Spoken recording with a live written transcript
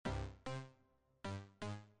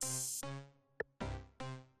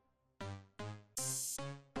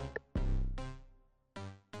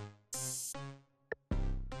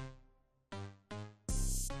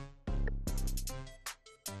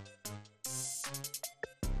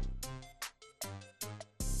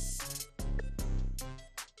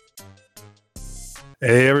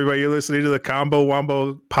Hey, everybody, you're listening to the Combo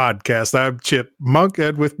Wombo podcast. I'm Chip Monk,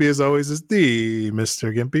 and with me, as always, is the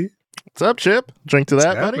Mr. Gimpy. What's up, Chip? Drink to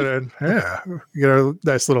that, buddy? Yeah, we got a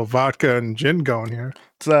nice little vodka and gin going here.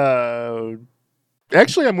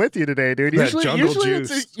 Actually, I'm with you today, dude.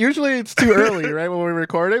 Usually it's too early, right, when we're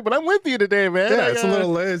recording, but I'm with you today, man. Yeah, it's a little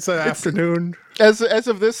late. It's afternoon. As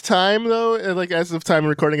of this time, though, like as of time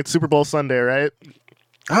recording, it's Super Bowl Sunday, right?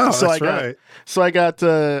 Oh, so that's right. So I got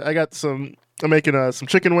some. I'm making some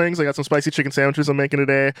chicken wings. I got some spicy chicken sandwiches I'm making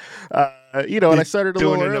today. And I started a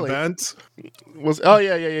little early. Event?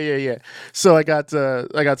 Yeah. So I got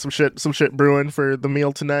some shit brewing for the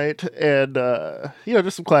meal tonight, and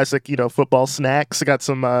just some classic football snacks. I got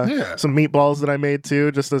some meatballs that I made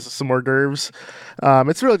too, just as some hors d'oeuvres.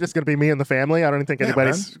 It's really just gonna be me and the family. I don't even think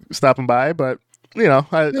anybody's stopping by, but. I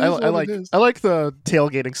like the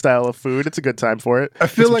tailgating style of food. It's a good time for it. I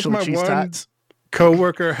feel like my one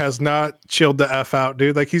coworker has not chilled the F out,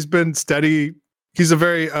 dude. Like, he's been steady. He's a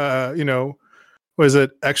very extrovert,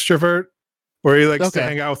 where he likes to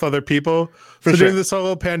hang out with other people. During this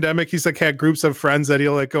whole pandemic, he's like had groups of friends that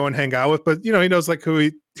he'll like go and hang out with, but he knows like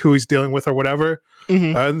who he's dealing with or whatever.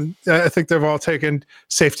 Mm-hmm. I think they've all taken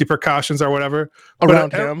safety precautions or whatever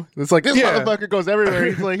around him. It's like this motherfucker goes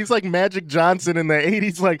everywhere. He's like Magic Johnson in the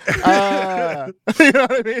 80s. Like, you know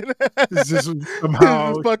what I mean? It's just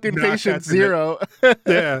somehow fucking patient zero.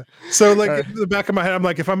 Yeah. So like in the back of my head, I'm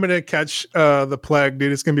like, if I'm gonna catch the plague,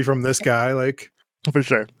 dude, it's gonna be from this guy. Like. For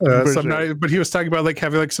sure. But he was talking about like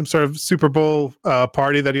having like some sort of Super Bowl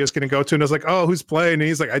party that he was going to go to, and I was like, "Oh, who's playing?" And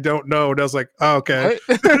he's like, "I don't know." And I was like, "Oh, okay."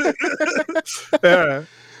 Yeah,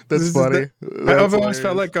 that's funny. I've always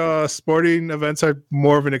felt like sporting events are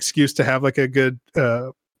more of an excuse to have like a good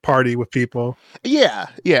party with people. Yeah.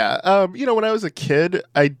 When I was a kid,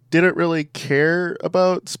 I didn't really care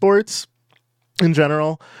about sports. In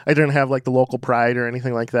general, I didn't have like the local pride or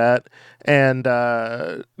anything like that. And,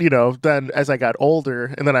 then as I got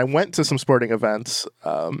older and then I went to some sporting events,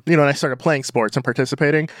 and I started playing sports and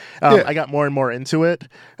participating, I got more and more into it.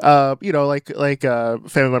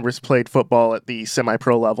 Family members played football at the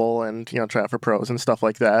semi-pro level and, try out for pros and stuff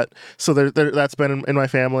like that. So that's been in my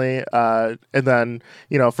family. And then,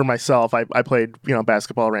 for myself, I played,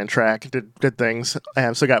 basketball, ran track, did things. So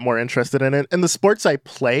I got more interested in it. And the sports I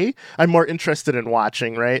play, I'm more interested in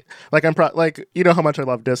watching, right? Like how much I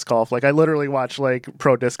love disc golf. Like I literally watch like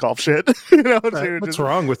pro disc golf shit. Dude, what's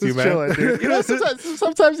wrong with you, man? Chilling, dude.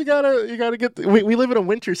 Sometimes you gotta get. We live in a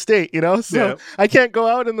winter state, so I can't go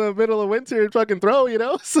out in the middle of winter and fucking throw,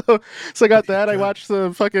 So I got that. I watched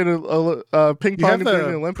the fucking ping pong in the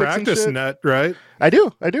Olympics practice and shit. net, right? I do,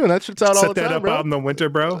 and that shit's out all the time. Set that up bro. out in the winter,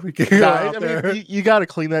 bro. You gotta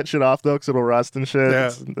clean that shit off though, because it'll rust and shit. Yeah.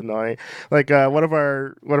 It's annoying. Like one of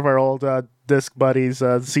our old disc buddies,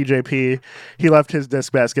 CJP, he left his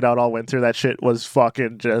disc basket out all winter. That shit was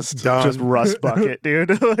fucking just rust bucket,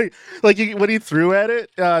 dude. when he threw at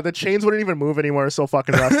it, the chains wouldn't even move anymore. It's so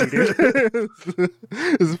fucking rusty, dude.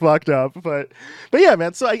 It's fucked up, but yeah,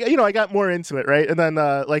 man. So I got more into it, right? And then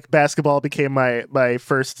basketball became my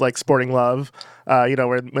first like sporting love.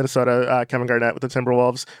 Where Minnesota, Kevin Garnett with the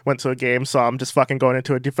Timberwolves went to a game, saw him just fucking going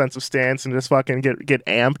into a defensive stance and just fucking get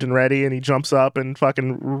amped and ready, and he jumps up and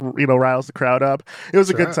fucking riles the crowd up. It was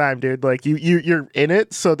a good time, dude. Like you're in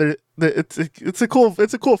it, so it's a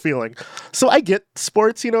cool feeling. So I get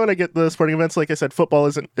sports, and I get the sporting events. Like I said, football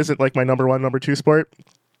isn't like my number one, number two sport.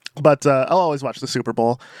 But I'll always watch the Super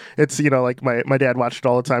Bowl. It's, like my dad watched it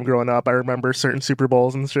all the time growing up. I remember certain Super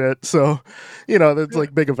Bowls and shit. So, it's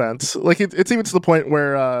like big events. Like it's even to the point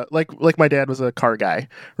where like my dad was a car guy,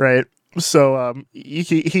 right? So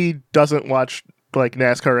he doesn't watch like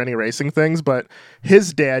NASCAR or any racing things, but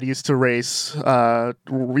his dad used to race. He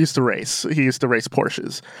used to race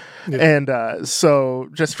Porsches, and so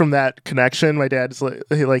just from that connection, my dad's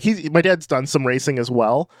my dad's done some racing as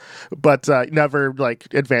well, but never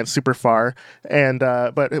like advanced super far. And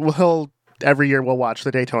but he'll every year we'll watch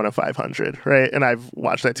the Daytona 500, right? And I've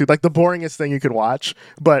watched that too. Like the boringest thing you could watch,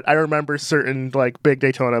 but I remember certain like big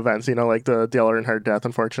Daytona events, you know, like the Dale Earnhardt death,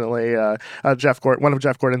 unfortunately, one of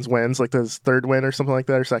Jeff Gordon's wins, like his third win or something like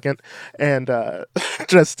that, or second. And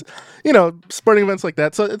just, you know, sporting events like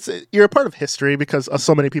that. So you're a part of history because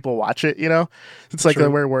so many people watch it, you know? It's like,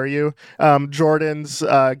 where were you? Jordan's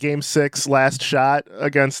Game 6 last shot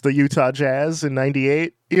against the Utah Jazz in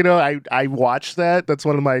 98. You know, I watched that. That's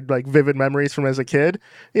one of my like vivid memories from as a kid.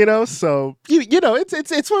 You know, so you know,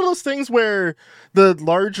 it's one of those things where the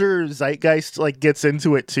larger zeitgeist like gets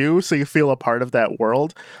into it too, so you feel a part of that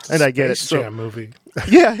world. And I get it. Space Jam movie.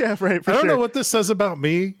 Yeah, right. I don't know what this says about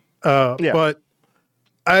me, but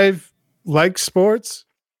I've liked sports.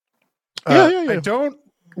 I don't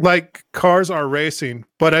like cars or racing,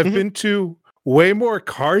 but I've been to way more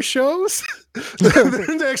car shows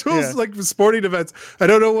than the actual like sporting events. I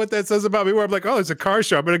don't know what that says about me, where I'm like, oh, it's a car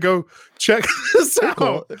show, I'm gonna go check this out.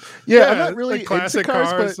 Cool. I'm not really like classic into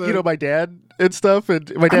cars, but you know, my dad and stuff,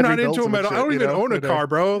 and my dad, I'm not into them at all. I don't even own a car,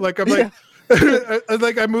 bro. Like I'm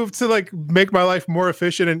like I moved to like make my life more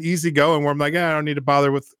efficient and easy going, where I'm like, I don't need to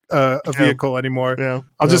bother with a vehicle anymore.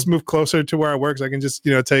 I'll just move closer to where I work, so I can just,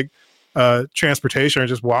 you know, take transportation or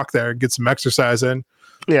just walk there and get some exercise in.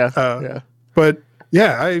 But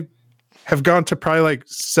yeah, I have gone to probably like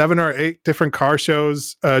 7 or 8 different car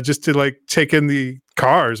shows just to like take in the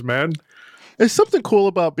cars, man. There's something cool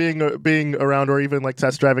about being around or even like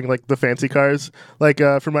test driving like the fancy cars. Like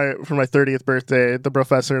for my 30th birthday, the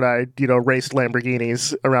professor and I, you know, raced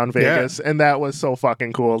Lamborghinis around Vegas, and that was so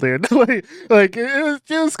fucking cool, dude. like it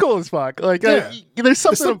was cool as fuck. Like there's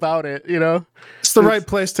something about it, you know. It's the right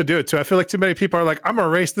place to do it too. I feel like too many people are like, I'm gonna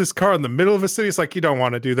race this car in the middle of a city. It's like, you don't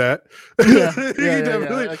want to do that. I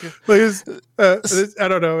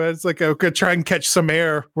don't know. It's like, okay, try and catch some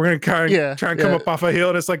air. We're gonna try and come up off a hill,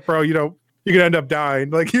 and it's like, bro, you know, you're gonna end up dying.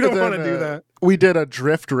 Like, you don't want to do that. We did a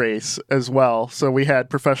drift race as well. So we had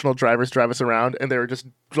professional drivers drive us around, and they were just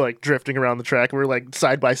like drifting around the track. We were like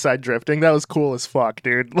side by side drifting. That was cool as fuck,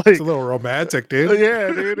 dude. Like, it's a little romantic, dude.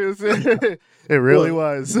 Yeah, dude. It really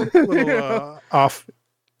was. A little off,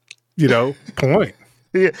 you know, point.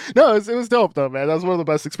 Yeah, no, it was dope though, man. That was one of the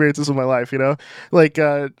best experiences of my life. You know, like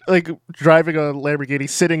driving a Lamborghini,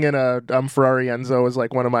 sitting in a Ferrari Enzo is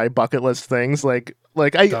like one of my bucket list things. Like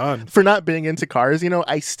for not being into cars, you know,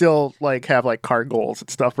 I still like have like car goals and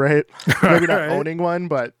stuff, right? Maybe not owning one,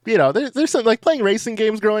 but you know, there's some like playing racing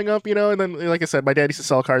games growing up, you know. And then, like I said, my dad used to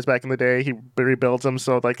sell cars back in the day. He rebuilds them,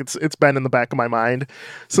 so like it's been in the back of my mind.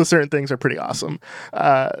 So certain things are pretty awesome.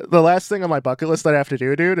 The last thing on my bucket list that I have to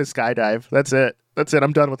do, dude, is skydive. That's it.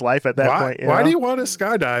 I'm done with life at that point. Why do you want to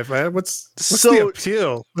skydive, man? What's the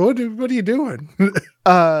appeal? What are you doing?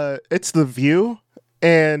 It's the view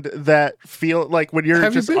and that feel like when you're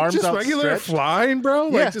just arms outstretched. Regular flying, bro?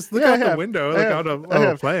 Like just look out the window, like on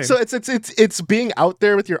a plane. So it's being out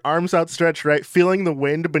there with your arms outstretched, right? Feeling the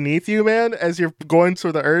wind beneath you, man, as you're going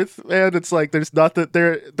through the earth, man. It's like there's not that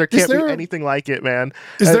there can't be anything like it, man.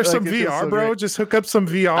 Is there some VR, bro? Great. Just hook up some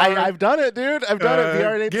VR. I've done it, dude. I've done it.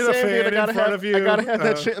 VR ain't get a fan in front of you. I gotta have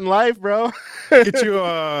that shit in life, bro. Get you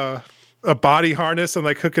a body harness and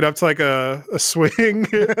like hook it up to like a swing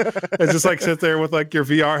and just like sit there with like your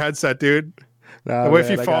VR headset, dude. What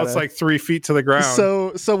if you fall? It's like 3 feet to the ground.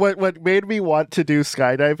 So what made me want to do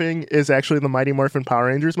skydiving is actually the Mighty Morphin Power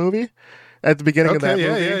Rangers movie. At the beginning of that movie,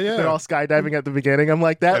 they're all skydiving at the beginning. I'm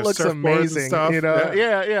like, that looks amazing, you know?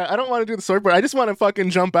 Yeah. I don't want to do the surfboard. I just want to fucking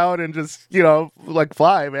jump out and just, you know, like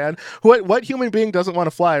fly, man. What human being doesn't want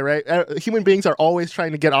to fly, right? Human beings are always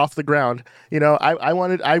trying to get off the ground. You know, I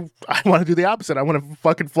want to do the opposite. I want to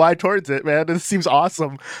fucking fly towards it, man. It seems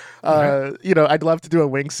awesome. You know, I'd love to do a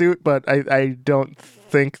wingsuit, but I don't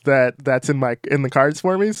think that's in the cards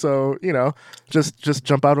for me. So, you know, just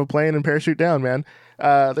jump out of a plane and parachute down, man.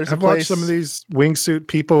 I've watched some of these wingsuit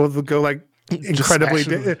people that go like incredibly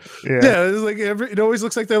it's like it always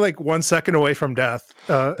looks like they're like 1 second away from death,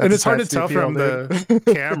 and it's hard to tell from the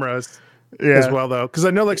cameras as well, though, because I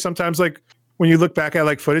know like sometimes like when you look back at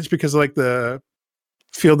like footage, because of, like the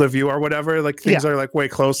field of view or whatever, like things are like way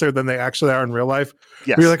closer than they actually are in real life.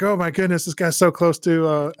 You're like, oh my goodness, this guy's so close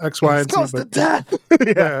to X, Y, and Z. Close to death.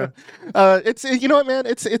 It's, you know what, man,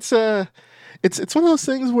 it's one of those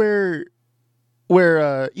things where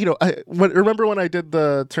you know, remember when I did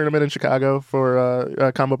the tournament in Chicago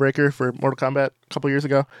for Combo Breaker for Mortal Kombat a couple years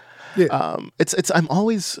ago? I'm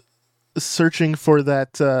always searching for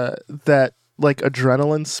that like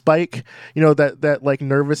adrenaline spike, you know, that like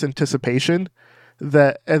nervous anticipation,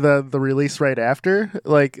 that the release right after,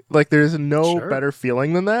 like there's no better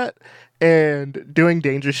feeling than that. And doing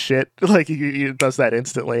dangerous shit, like it does that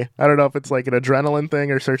instantly. I don't know if it's like an adrenaline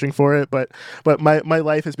thing or searching for it, but my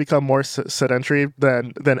life has become more sedentary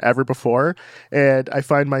than ever before, and I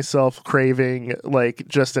find myself craving like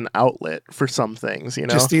just an outlet for some things. You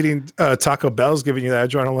know, just eating Taco Bell's giving you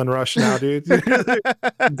that adrenaline rush now, dude.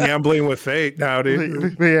 Gambling with fate now,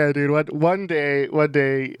 dude. Yeah, dude. One day,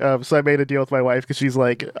 so I made a deal with my wife because she's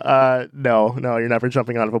like, no, you're never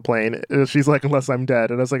jumping out of a plane. She's like, unless I'm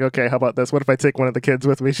dead, and I was like, okay, how about about this. What if I take one of the kids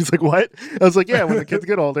with me? She's like, what? I was like, yeah, when the kids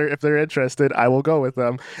get older, if they're interested, I will go with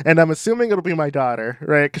them. And I'm assuming it'll be my daughter,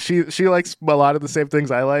 right? Because she likes a lot of the same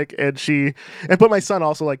things I like, but my son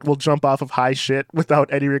also like will jump off of high shit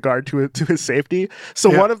without any regard to his safety.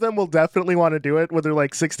 So one of them will definitely want to do it when they're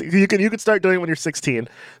like 16. You can start doing it when you're 16.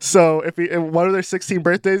 So if one of their 16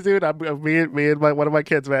 birthdays, dude, me and one of my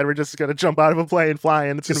kids, man, we're just gonna jump out of a plane,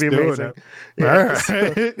 flying. It's gonna be amazing. Yeah,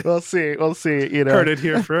 so we'll see. You know, heard it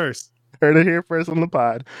here first. Heard it here first on the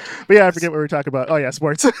pod. But yeah, I forget what we were talking about. Oh yeah,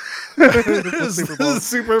 sports. the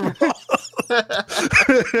Super Bowl.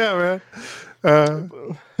 Yeah, man.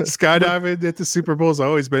 Skydiving at the Super Bowl has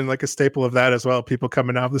always been like a staple of that as well. People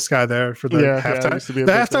coming out of the sky there for the halftime.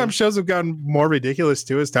 The halftime shows have gotten more ridiculous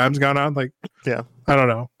too as time's gone on. Like, I don't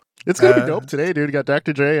know. It's gonna be dope today, dude. You got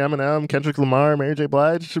Dr. Dre, Eminem, Kendrick Lamar, Mary J.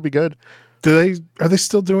 Blige. Should be good. Are they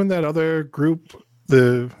still doing that other group?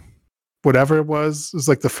 The whatever it was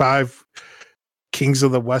like the 5 Kings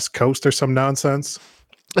of the West Coast or some nonsense.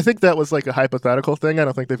 I think that was like a hypothetical thing. I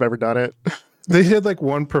don't think they've ever done it. They had like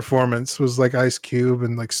one performance was like Ice Cube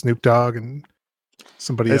and like Snoop Dogg and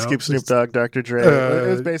somebody else. Ice Cube, Snoop Dogg, Dr. Dre. It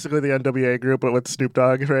was basically the NWA group, but with Snoop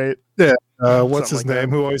Dogg, right? Yeah. What's his name?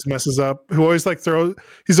 Who always messes up? Who always like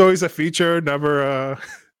he's always a feature, never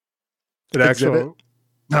an actual.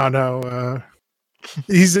 No.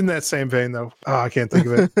 He's in that same vein though. Oh, I can't think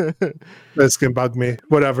of it. That's gonna bug me.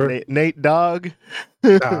 Whatever. Nate Dogg.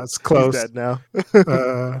 Nah, it's close. He's dead now.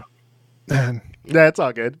 Man. Yeah, it's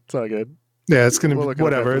all good. Yeah, it's gonna be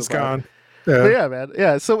whatever. It's gone. Yeah, man.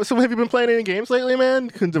 Yeah. So have you been playing any games lately,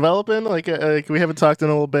 man? Developing? Like we haven't talked in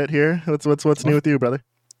a little bit here. What's new with you, brother?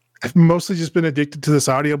 I've mostly just been addicted to this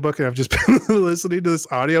audiobook, and I've just been listening to this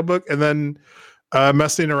audiobook and then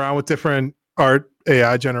messing around with different art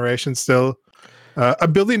AI generation still.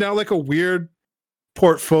 I'm building out like a weird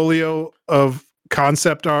portfolio of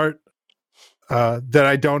concept art that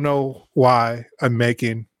I don't know why I'm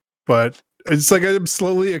making, but it's like I'm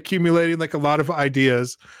slowly accumulating like a lot of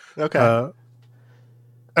ideas. Okay. I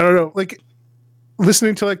don't know, like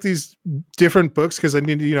listening to like these different books because I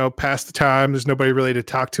need to, pass the time. There's nobody really to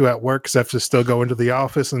talk to at work because I have to still go into the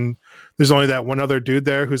office, and there's only that one other dude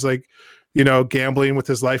there who's like, gambling with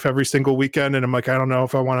his life every single weekend. And I'm like, I don't know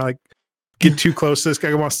if I want to like get too close to this guy.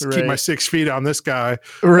 He wants to keep my 6 feet on this guy.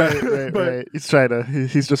 Right.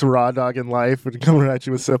 He's just raw dogging life and coming at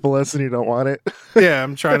you with syphilis and you don't want it. Yeah,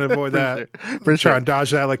 I'm trying to avoid that. Try and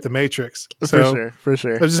dodge that like the Matrix. For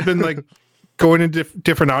sure. I've just been like going into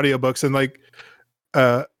different audiobooks and like,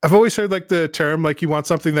 I've always heard like the term, like you want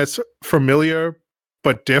something that's familiar,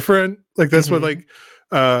 but different. Like that's what like,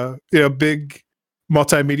 big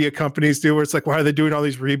multimedia companies do, where it's like, why are they doing all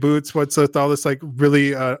these reboots? What's with all this like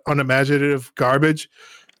really unimaginative garbage?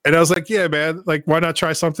 And I was like, yeah, man, like why not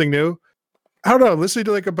try something new? I don't know, listening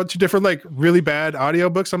to like a bunch of different like really bad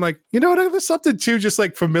audiobooks, I'm like, you know what, there's something too just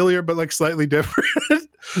like familiar but like slightly different.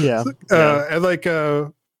 And like I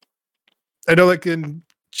know like in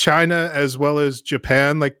China as well as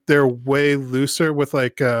Japan, like they're way looser with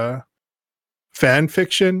like fan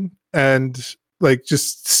fiction and like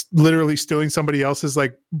just literally stealing somebody else's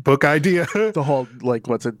like book idea. The whole like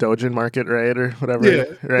what's a doujin market, right, or whatever. Yeah,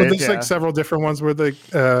 right. Well, there's like several different ones where like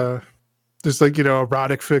there's like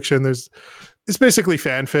erotic fiction. It's basically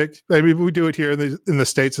fanfic. I mean, we do it here in the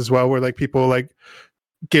States as well, where like people like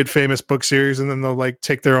get famous book series and then they'll like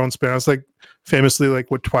take their own spin. It's like famously like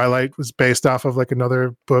what Twilight was based off of, like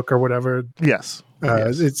another book or whatever. Yes.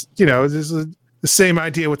 It's it's the same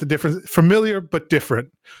idea with the different, familiar but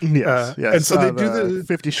different. Yes. And so they do the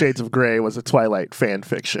 50 Shades of Grey was a Twilight fan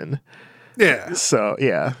fiction. Yeah. So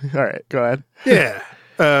yeah. All right. Go ahead.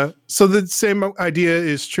 Yeah. So the same idea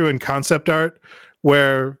is true in concept art,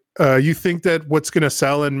 where you think that what's going to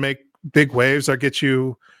sell and make big waves or get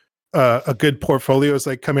you a good portfolio is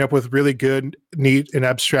like coming up with really good, neat, and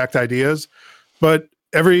abstract ideas. But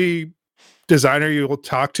every designer you will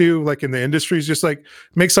talk to like in the industry is just like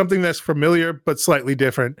make something that's familiar but slightly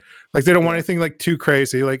different. Like they don't want anything like too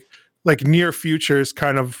crazy. Like near future is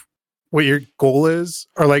kind of what your goal is,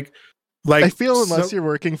 or like I feel unless you're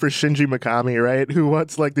working for Shinji Mikami, right, who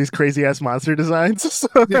wants like these crazy ass monster designs. So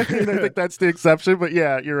I think that's the exception. But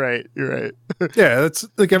yeah, you're right. Yeah, that's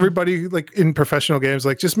like everybody like in professional games,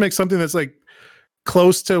 like just make something that's like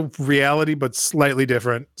close to reality but slightly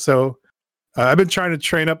different. So I've been trying to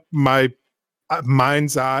train up my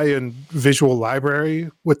mind's eye and visual library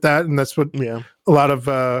with that, and that's what a lot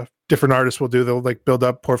of different artists will do. They'll like build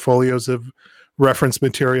up portfolios of reference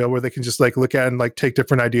material where they can just like look at and like take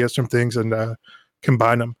different ideas from things and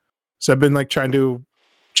combine them. So I've been like trying to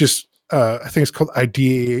just I think it's called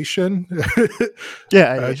ideation.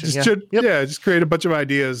 Ideation. Just create a bunch of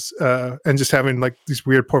ideas and just having like these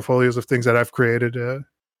weird portfolios of things that I've created. And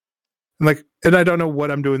I don't know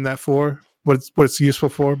what I'm doing that for, what it's useful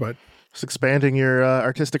for, but just expanding your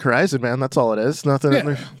artistic horizon, man. That's all it is. Nothing.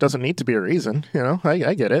 There doesn't need to be a reason. You know,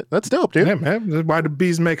 I get it. That's dope, dude. Yeah, man. Why do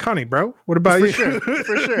bees make honey, bro? What about you?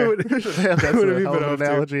 For sure. Yeah, that's a hell of an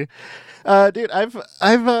analogy. Dude, I've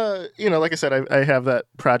like I said, I have that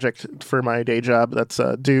project for my day job that's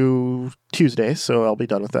due Tuesday, so I'll be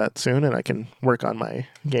done with that soon, and I can work on my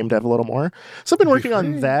game dev a little more. So I've been working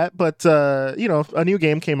on that, but a new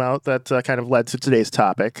game came out that kind of led to today's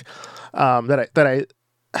topic.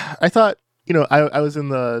 I thought, I was in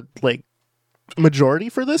the majority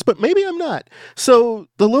for this, but maybe I'm not. So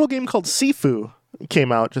the little game called Sifu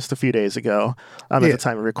came out just a few days ago at the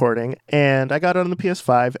time of recording, and I got it on the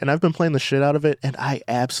PS5, and I've been playing the shit out of it, and I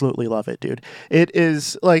absolutely love it, dude. It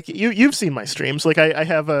is like you've seen my streams. Like I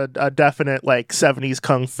have a definite 70s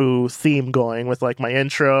kung fu theme going with my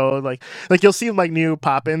intro. Like you'll see new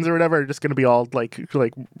pop-ins or whatever are just gonna be all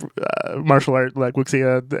martial art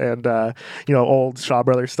wuxia and old Shaw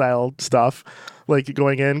Brothers style stuff.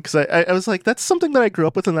 Going in, because I was like, that's something that I grew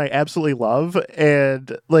up with and I absolutely love,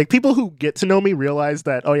 and people who get to know me realize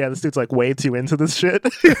that, oh yeah, this dude's way too into this shit.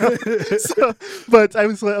 But I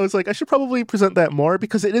was like, I should probably present that more,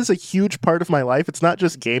 because it is a huge part of my life. It's not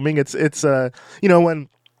just gaming. It's when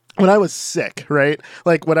I was sick, right?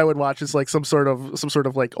 What I would watch is some sort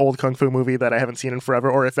of old kung fu movie that I haven't seen in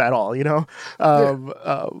forever, or if at all, a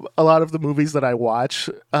lot of the movies that I watch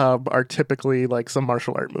are typically some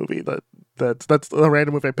martial art movie that's a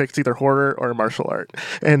random movie I pick. It's either horror or martial art,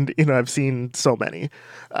 and I've seen so many.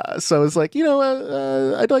 So I was like,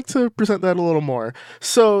 I'd like to present that a little more.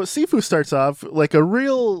 So Sifu starts off like a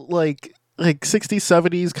real 60s,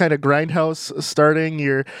 70s kind of grindhouse starting.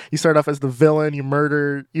 You start off as the villain, you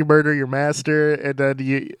murder your master, and then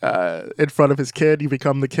you in front of his kid, you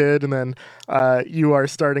become the kid, and then you are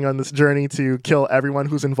starting on this journey to kill everyone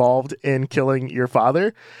who's involved in killing your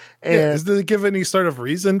father. And does it give any sort of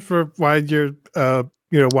reason for why you're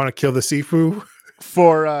want to kill the Sifu?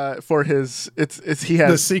 For his he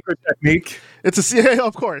has the secret technique. It's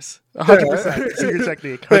of course 100% secret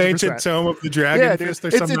technique. 100%. The ancient tome of the dragon fist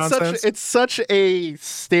or some nonsense. It's such a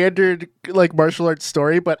standard martial arts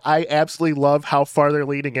story, but I absolutely love how far they're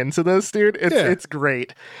leading into this, dude. It's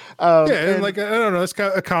great. And I don't know, it's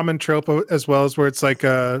got a common trope as well, as where it's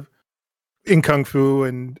in kung fu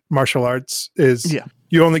and martial arts is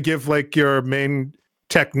you only give your main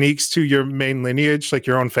techniques to your main lineage,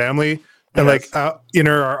 your own family. And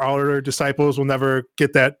inner or outer disciples will never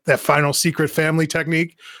get that final secret family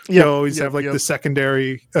technique. You always have the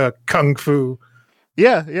secondary kung fu.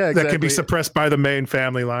 Yeah, exactly. That can be suppressed by the main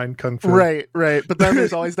family line kung fu. Right. But then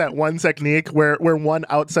there's always that one technique where one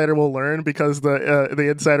outsider will learn because the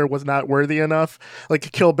insider was not worthy enough.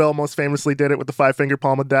 Kill Bill most famously did it with the 5-finger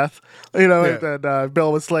palm of death. And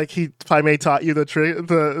Bill was like, Pai Mei taught you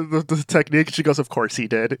the technique. She goes, of course he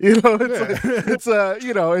did. It's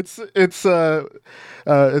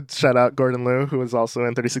shout out Gordon Liu, who was also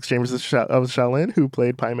in 36 Chambers of Shaolin, who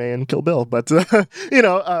played Pai Mei in Kill Bill. But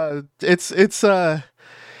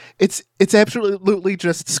it's absolutely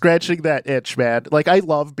just scratching that itch, man. I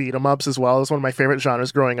love beat 'em ups as well. It's one of my favorite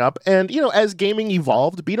genres growing up. And as gaming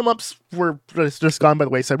evolved, beat 'em ups were just gone by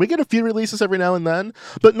the wayside. We get a few releases every now and then,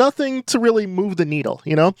 but nothing to really move the needle,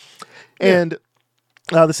 And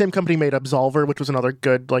the same company made Absolver, which was another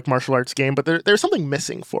good martial arts game, but there's something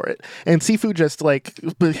missing for it. And Sifu just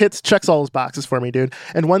checks all those boxes for me, dude.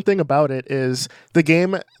 And one thing about it is the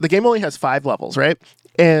game only has 5 levels, right?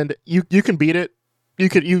 And you can beat it. You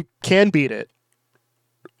can beat it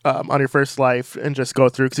on your first life and just go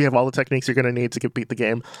through, because you have all the techniques you're going to need to beat the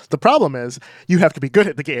game. The problem is you have to be good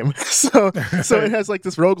at the game. So it has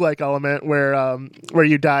this roguelike element where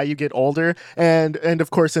you die, you get older, and of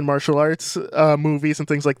course in martial arts movies and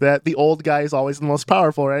things like that, the old guy is always the most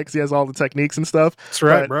powerful, right? Because he has all the techniques and stuff. That's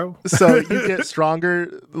right, bro. So you get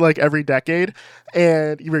stronger every decade,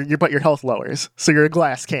 and but your health lowers. So you're a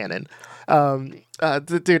glass cannon.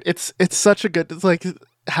 Dude, it's such a good,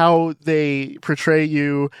 how they portray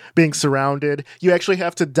you being surrounded. You actually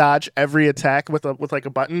have to dodge every attack with a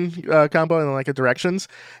button combo and a directions.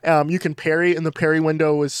 You can parry, and the parry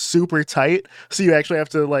window is super tight, so you actually have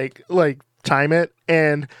to time it,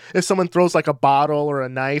 and if someone throws like a bottle or a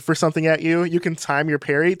knife or something at you, you can time your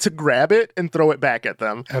parry to grab it and throw it back at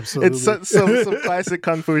them. Absolutely. It's some classic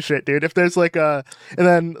kung fu shit, dude. If there's like and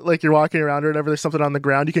then like you're walking around or whatever, there's something on the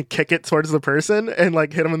ground, you can kick it towards the person and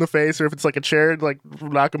like hit them in the face, or if it's like a chair, like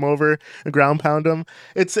knock them over and ground pound them.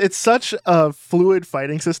 It's such a fluid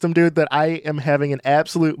fighting system, dude, that I am having an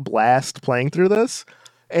absolute blast playing through this.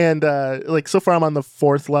 And like so far I'm on the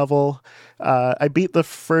 4th level. I beat the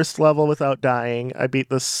 1st level without dying. I beat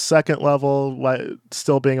the 2nd level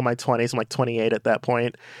still being in my 20s. I'm like 28 at that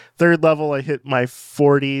point. 3rd level I hit my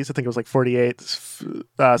 40s. I think it was like 48. So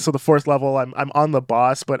the 4th level I'm on the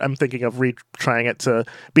boss, but I'm thinking of retrying it to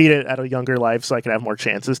beat it at a younger life so I can have more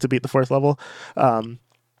chances to beat the 4th level.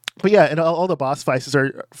 But yeah, and all the boss fights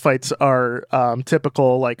are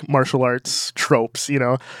typical like martial arts tropes. You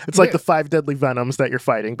know, it's like the 5 deadly venoms that you're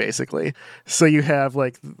fighting basically. So you have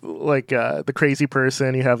like the crazy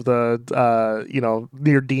person, you have the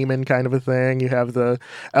near demon kind of a thing, you have the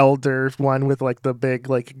elder one with like the big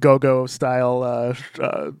like go-go style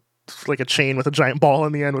like a chain with a giant ball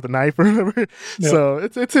in the end with a knife or whatever. Yep. So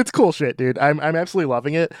it's cool shit, dude. I'm absolutely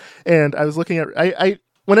loving it. And I was looking at I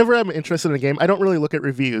whenever I'm interested in a game, I don't really look at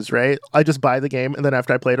reviews, right? I just buy the game, and then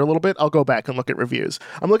after I play it a little bit, I'll go back and look at reviews.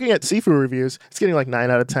 I'm looking at Sifu reviews. It's getting like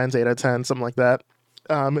 9 out of 10, 8 out of 10, something like that.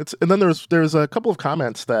 And then there's a couple of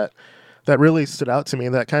comments that really stood out to me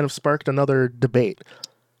that kind of sparked another debate.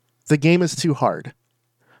 The game is too hard,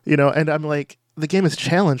 and I'm like, the game is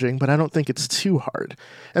challenging, but I don't think it's too hard.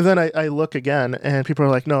 And then I look again, and people are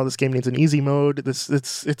like, no, this game needs an easy mode.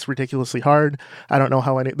 It's ridiculously hard. I don't know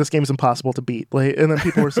how this game is impossible to beat. Like, and then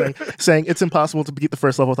people were saying it's impossible to beat the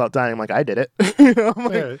 1st level without dying. I'm like, I did it.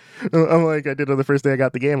 I'm like, I did it the first day I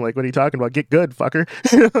got the game. Like, what are you talking about? Get good, fucker.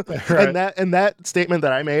 Right. And that statement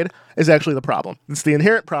that I made is actually the problem. It's the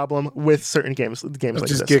inherent problem with certain games like this.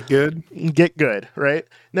 Just get good. Get good, right?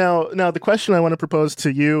 Now the question I want to propose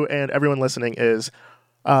to you and everyone listening is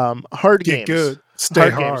hard Get games. Good. Stay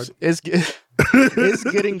hard. Is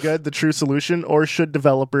getting good the true solution, or should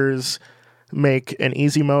developers make an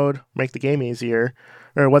easy mode, make the game easier?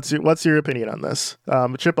 Or what's your opinion on this?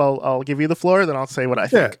 Chip, I'll give you the floor, then I'll say what I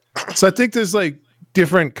think. Yeah. So I think there's like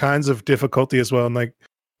different kinds of difficulty as well. And like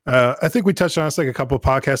I think we touched on this like a couple of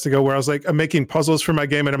podcasts ago where I was like, I'm making puzzles for my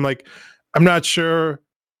game and I'm like, I'm not sure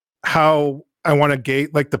how I want to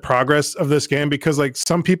gate like the progress of this game, because like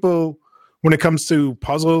some people, when it comes to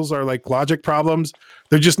puzzles or like logic problems,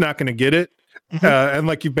 they're just not going to get it. Mm-hmm. And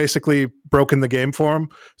like you've basically broken the game for them.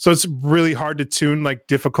 So it's really hard to tune like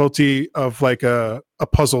difficulty of like a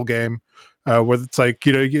puzzle game where it's like,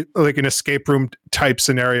 like an escape room type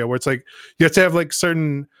scenario where it's like you have to have like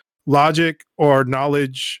certain logic or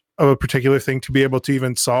knowledge of a particular thing to be able to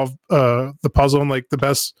even solve the puzzle. And like the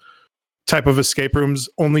best type of escape rooms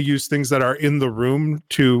only use things that are in the room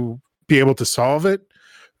to be able to solve it.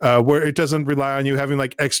 Where it doesn't rely on you having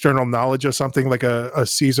like external knowledge of something like a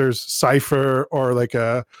Caesar's cipher or like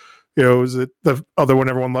is it the other one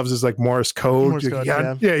everyone loves is like Morse code. You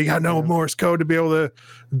got to know Morse code to be able to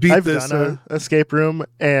beat this. I've done a escape room,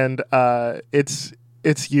 and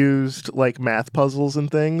it's used like math puzzles and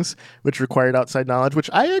things which required outside knowledge, which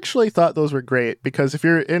I actually thought those were great, because if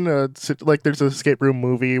you're in there's an escape room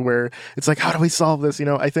movie where it's like, how do we solve this?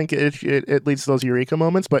 I think it leads to those eureka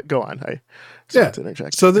moments. But go on. To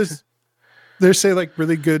interject. So there's say like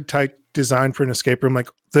really good type design for an escape room. Like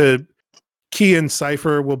the key and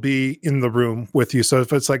cipher will be in the room with you. So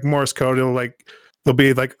if it's like Morse code, there'll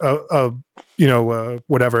be like a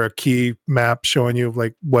whatever, a key map showing you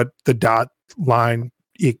like what the dot line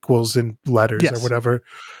equals in letters or whatever.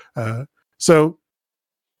 So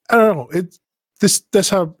I don't know. That's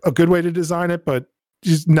how a good way to design it, but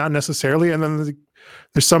just not necessarily. And then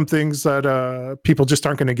there's some things that people just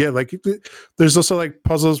aren't going to get. Like there's also like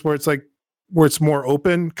puzzles where it's more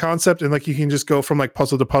open concept, and like you can just go from like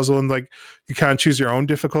puzzle to puzzle, and like you kind of choose your own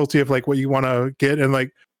difficulty of like what you want to get, and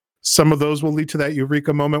like some of those will lead to that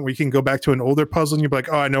eureka moment where you can go back to an older puzzle and you're like,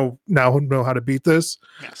 oh, I know how to beat this.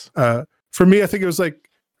 Yes. For me, I think it was like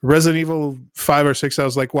Resident Evil 5 or 6. I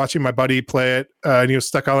was like watching my buddy play it, and he was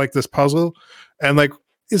stuck on like this puzzle, and like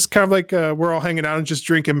it's kind of like we're all hanging out and just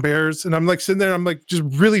drinking beers, and I'm like sitting there, I'm like just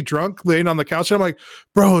really drunk, laying on the couch, and I'm like,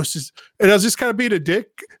 bro, it's just, and I was just kind of being a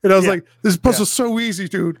dick, and I was like, this puzzle's so easy,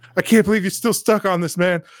 dude. I can't believe you're still stuck on this,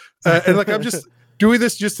 man. And like I'm just doing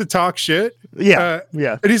this just to talk shit. Yeah.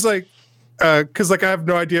 And he's like, because like I have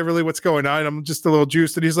no idea really what's going on. I'm just a little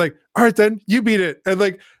juiced, and he's like, all right, then you beat it, and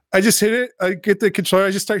like. I just hit it. I get the controller.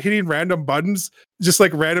 I just start hitting random buttons, just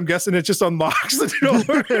like random guess, and it just unlocks the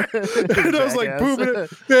door. And I was like, boom,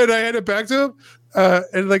 and I hand it back to him.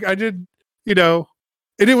 And like I did,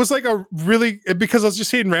 it And it was like a really, because I was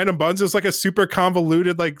just hitting random buttons, it was like a super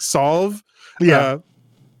convoluted like solve. Yeah.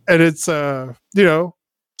 And it's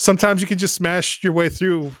sometimes you can just smash your way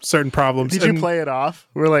through certain problems. Did you play it off?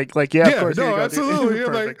 We're like yeah, of course. No, absolutely.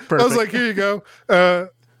 Perfect. I was like, here you go.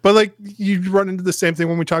 But like you run into the same thing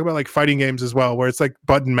when we talk about like fighting games as well, where it's like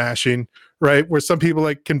button mashing, right? Where some people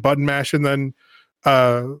like can button mash, and then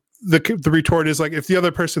the retort is like, if the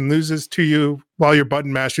other person loses to you while you're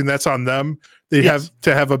button mashing, that's on them. They have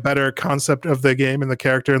to have a better concept of the game and the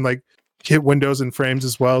character, and like hit windows and frames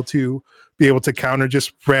as well to be able to counter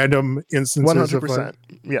just random instances 100%. of like,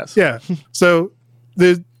 yes. Yeah. So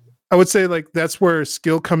I would say like that's where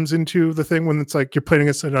skill comes into the thing when it's like you're playing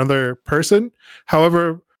against another person.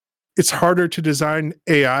 However, it's harder to design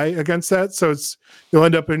AI against that. So you'll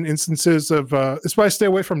end up in instances of that's why I stay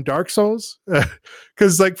away from Dark Souls.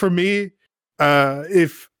 Because like for me,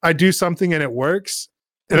 if I do something and it works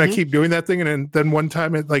and I keep doing that thing, and then one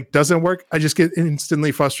time it like doesn't work, I just get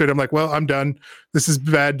instantly frustrated. I'm like, well, I'm done. This is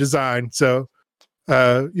bad design. So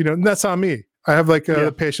and that's on me. I have like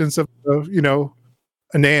the patience of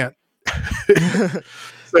an ant.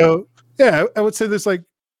 So yeah, I would say there's like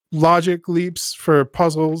logic leaps for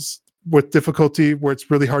puzzles with difficulty where it's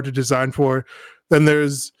really hard to design for. Then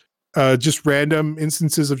there's just random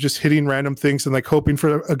instances of just hitting random things and like hoping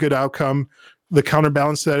for a good outcome. The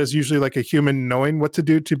counterbalance to that is usually like a human knowing what to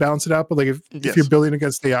do to balance it out. But like if you're building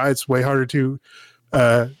against AI, it's way harder to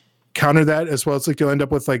counter that, as well as like you'll end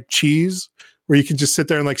up with like cheese, where you can just sit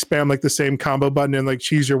there and like spam like the same combo button and like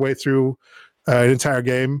cheese your way through an entire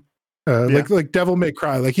game. Like Devil May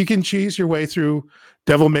Cry, like you can cheese your way through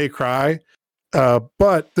Devil May Cry,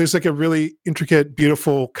 but there's like a really intricate,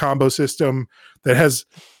 beautiful combo system that has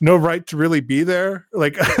no right to really be there,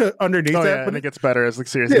 like underneath that. Yeah, but it gets better as the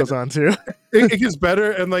series goes on too. it gets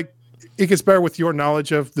better, and like it gets better with your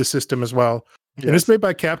knowledge of the system as well. Yes. And it's made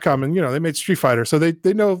by Capcom, and they made Street Fighter, so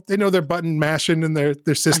they know their button mashing and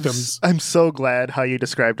their systems. I'm so glad how you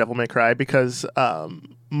described Devil May Cry, because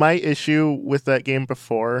my issue with that game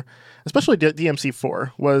before, especially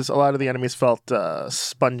DMC4, was a lot of the enemies felt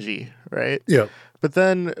spongy, right? Yeah. But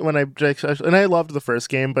then when I loved the first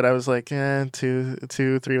game, but I was like, 2,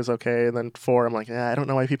 3 was okay, and then 4, I'm like, I don't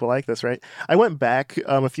know why people like this, right? I went back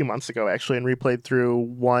a few months ago actually and replayed through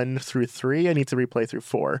 1 through 3. I need to replay through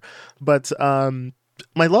 4, but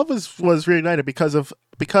my love was reignited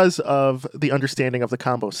because of the understanding of the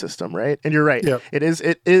combo system, right? And you're right,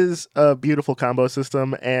 it is a beautiful combo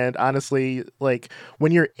system, and honestly, like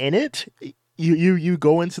when you're in it, you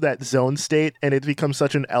go into that zone state, and it becomes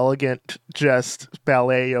such an elegant just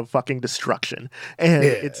ballet of fucking destruction, and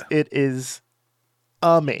it is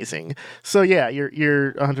amazing. So yeah,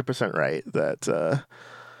 you're 100% right that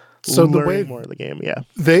so the way more of the game,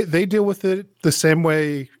 they deal with it the same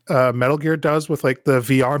way Metal Gear does with like the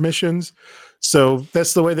VR missions. So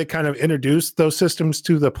that's the way they kind of introduce those systems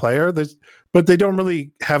to the player. But they don't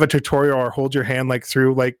really have a tutorial or hold your hand like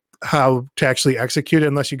through like how to actually execute it,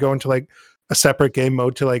 unless you go into like a separate game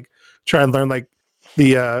mode to like try and learn like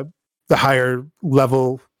the higher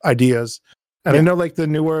level ideas. And I know like the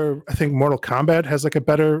newer, I think Mortal Kombat has like a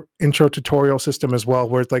better intro tutorial system as well,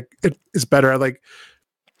 where it's like it is better at like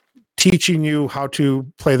teaching you how to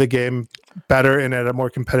play the game better and at a more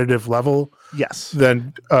competitive level. Yes.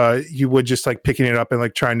 Than you would just like picking it up and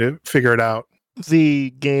like trying to figure it out.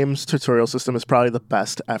 The game's tutorial system is probably the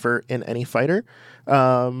best ever in any fighter,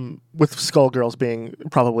 with Skullgirls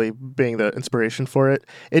being the inspiration for it.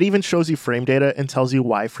 It even shows you frame data and tells you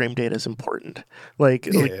why frame data is important. Like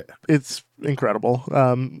it's incredible.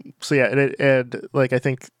 So yeah, and like I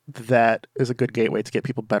think that is a good gateway to get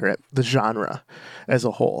people better at the genre as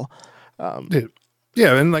a whole.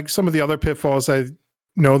 And like some of the other pitfalls I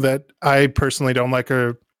know that I personally don't like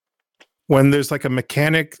are when there's like a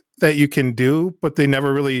mechanic that you can do, but they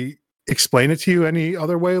never really explain it to you any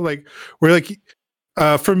other way. Like where like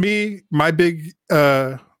for me, my big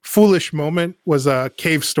foolish moment was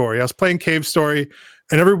Cave Story. I was playing Cave Story,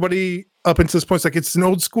 and everybody up until this point is like, it's an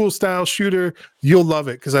old school style shooter. You'll love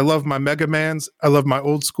it because I love my Mega Mans. I love my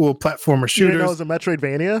old school platformer shooters. You didn't know it was a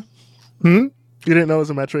Metroidvania? You didn't know it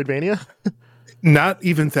was a Metroidvania? Not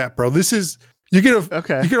even that, bro. This is you're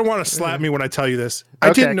gonna want to slap me when I tell you this.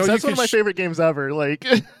 I didn't know that's one of my favorite games ever. Like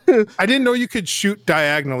I didn't know you could shoot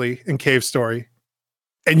diagonally in Cave Story.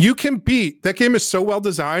 And you can beat that game is so well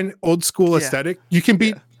designed, old school aesthetic. You can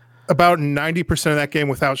beat about 90% of that game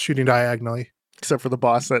without shooting diagonally. Except for the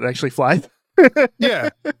boss that actually flies. Yeah.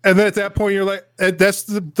 And then at that point you're like, that's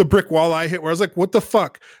the brick wall I hit where I was like, what the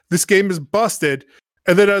fuck? This game is busted.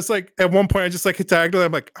 And then I was like, at one point I just like hit diagonally.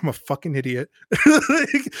 I'm like, I'm a fucking idiot.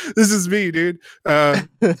 Like, this is me, dude.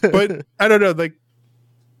 But I don't know, like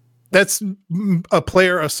that's a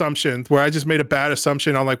player assumption where I just made a bad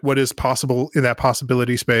assumption on like what is possible in that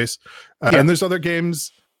possibility space. And there's other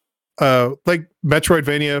games like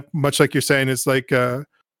Metroidvania, much like you're saying, is like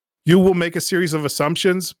you will make a series of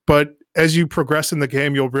assumptions, but as you progress in the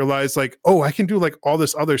game, you'll realize like, oh, I can do like all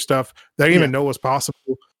this other stuff that I didn't even know was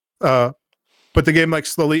possible. But the game like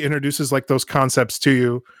slowly introduces like those concepts to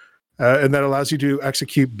you, and that allows you to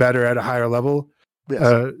execute better at a higher level.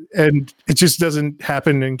 Yes. And it just doesn't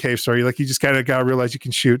happen in Cave Story. Like you just kind of gotta realize you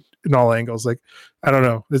can shoot in all angles. Like I don't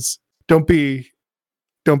know. Don't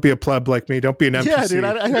be a pleb like me. Don't be an NPC. Yeah, dude.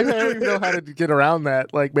 I don't even know how to get around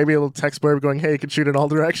that. Like maybe a little text blurb going, "Hey, you can shoot in all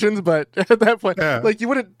directions," but at that point, like you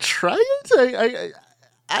wouldn't try it.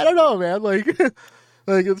 I don't know, man. Like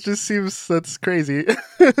it just seems that's crazy.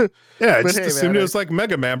 Yeah, I just assumed it was like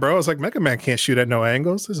Mega Man, bro. I was like, Mega Man can't shoot at no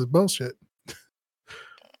angles. This is bullshit.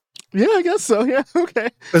 Yeah, I guess so. Yeah, okay.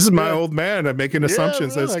 This is my old man. I'm making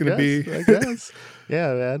assumptions that it's going to be. I guess.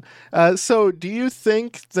 Yeah, man. So, do you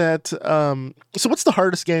think that? So, what's the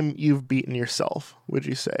hardest game you've beaten yourself? Would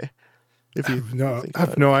you say? I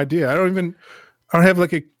have no idea. I don't have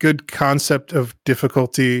like a good concept of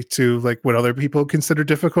difficulty to like what other people consider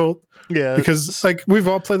difficult. Yeah, because like we've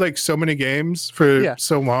all played like so many games for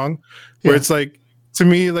so long, where it's like to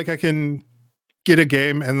me like I can get a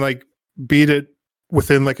game and like beat it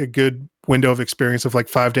within like a good window of experience of like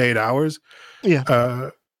 5 to 8 hours.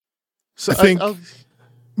 Yeah. So I think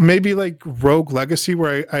maybe like Rogue Legacy,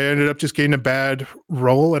 where I ended up just getting a bad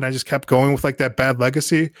roll and I just kept going with like that bad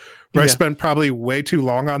legacy, where I spent probably way too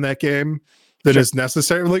long on that game than is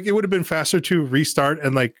necessary. Like it would have been faster to restart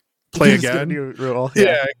and like play again. Get a new roll.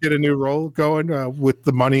 Get a new roll going with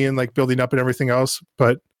the money and like building up and everything else.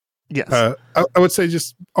 But yes, I would say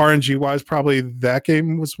just RNG wise, probably that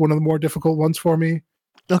game was one of the more difficult ones for me.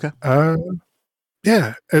 Okay.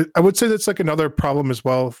 Yeah, I would say that's like another problem as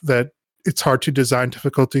well, that it's hard to design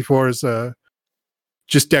difficulty for is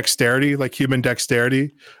just dexterity, like human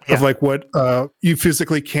dexterity of like what you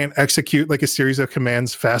physically can't execute like a series of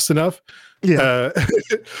commands fast enough. Yeah.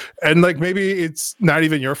 And like maybe it's not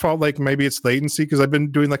even your fault, like maybe it's latency, because I've been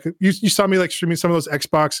doing like you saw me like streaming some of those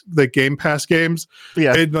Xbox like Game Pass games.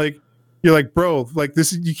 Yeah. And like you're like, bro, like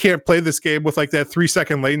you can't play this game with like that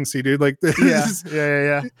 3-second latency, dude. Like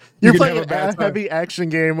yeah. You're playing a heavy action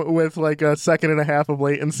game with like 1.5 seconds of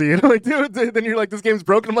latency. And like, dude, then you're like, this game's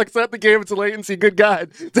broken. I'm like, it's not the game, it's a latency. Good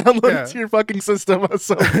God. Download it to your fucking system. I'm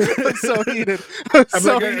so heated.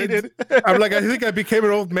 I'm like, I think I became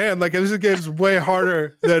an old man. Like this game's way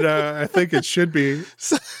harder than I think it should be.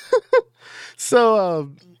 I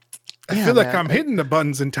feel like I'm hitting the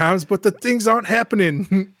buttons in times, but the things aren't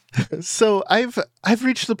happening. So I've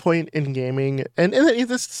reached the point in gaming, and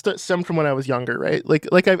this stemmed from when I was younger, right?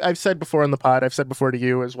 Like I've said before on the pod, I've said before to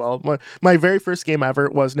you as well. My very first game ever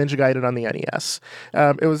was Ninja Gaiden on the NES.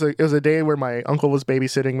 It was a day where my uncle was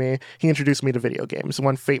babysitting me. He introduced me to video games.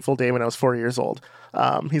 One fateful day when I was 4 years old.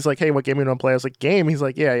 He's like, "Hey, what game you want to play?" I was like, "Game." He's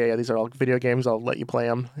like, "Yeah. These are all video games. I'll let you play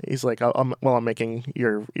them." He's like, "I'm making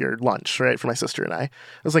your lunch, right, for my sister and I." I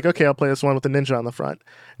was like, "Okay, I'll play this one with the ninja on the front."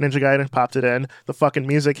 Ninja Gaiden, popped it in. The fucking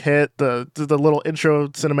music hit, the little intro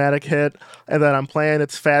cinematic hit, and then I'm playing.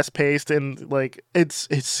 It's fast paced and like it's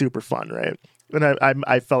super fun, right? And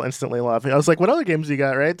I fell instantly in love. I was like, "What other games you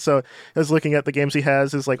got?" Right? So I was looking at the games he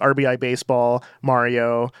has. Is like RBI Baseball,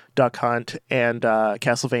 Mario, Duck Hunt, and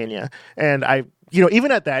Castlevania. And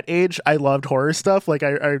even at that age, I loved horror stuff. Like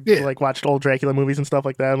I like watched old Dracula movies and stuff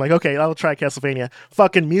like that. I'm like, okay, I'll try Castlevania.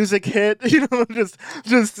 Fucking music hit,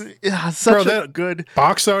 such a good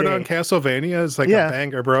box art on Castlevania is like a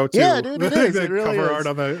banger, bro. Too. Yeah, dude, it is. It really cover is. art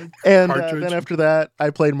on the and cartridge. Then after that, I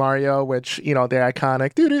played Mario, which the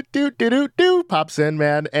iconic do pops in,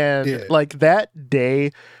 man. And like that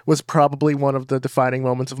day was probably one of the defining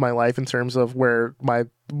moments of my life in terms of where my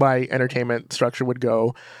entertainment structure would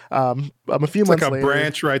go. A few months like a later,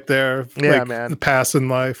 branch right there. Yeah, like man. The pass in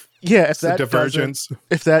life. Yeah, if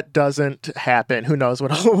that doesn't happen, who knows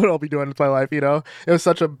what I'll be doing with my life? It was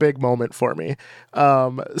such a big moment for me.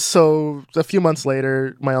 So a few months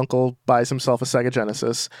later, my uncle buys himself a Sega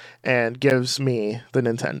Genesis and gives me the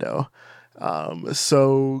Nintendo.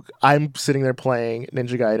 So I'm sitting there playing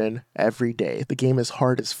Ninja Gaiden every day. The game is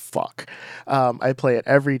hard as fuck. I play it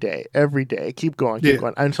every day, keep going,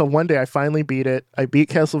 until one day I finally beat it. I beat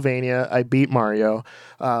Castlevania, I beat Mario.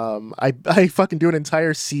 I fucking do an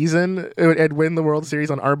entire season and win the World Series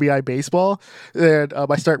on RBI Baseball. And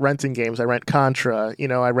I start renting games. I rent Contra,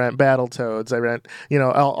 I rent Battletoads, I rent,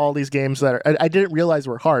 all these games that I didn't realize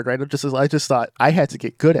were hard, right? I just thought I had to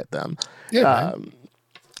get good at them.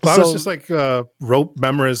 Well, so, I was just like rope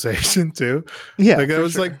memorization too. Yeah, like it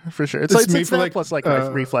was sure, like for sure. It's like it's that plus like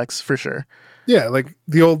reflex for sure. Yeah, like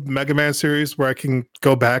the old Mega Man series where I can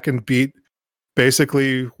go back and beat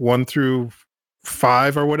basically 1 through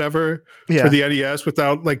 5 or whatever for the NES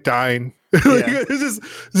without like dying. This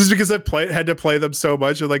is because I had to play them so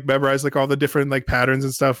much and like memorize like all the different like patterns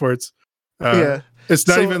and stuff where it's it's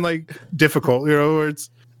not even like difficult, where it's.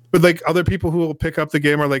 But like other people who will pick up the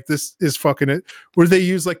game are like, this is fucking it. Where they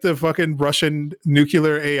use like the fucking Russian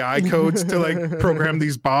nuclear AI codes to like program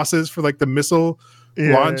these bosses for like the missile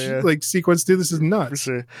launch like sequence. Dude, this is nuts. For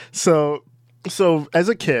sure. So as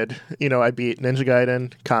a kid, I beat Ninja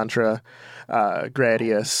Gaiden, Contra,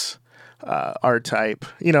 Gradius, R-Type.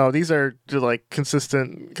 These are like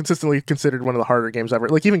consistently considered one of the harder games ever.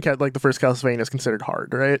 Like even like the first Castlevania is considered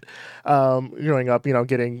hard, right? Growing up,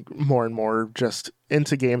 getting more and more just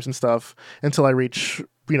into games and stuff until I reach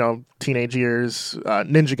teenage years.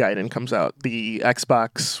 Ninja Gaiden comes out, the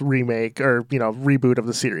Xbox remake or reboot of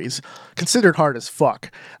the series, considered hard as fuck.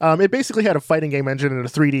 It basically had a fighting game engine in a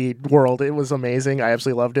 3D world. It was amazing. I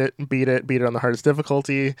absolutely loved it. Beat it on the hardest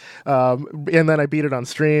difficulty, and then I beat it on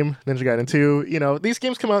stream. Ninja Gaiden 2. These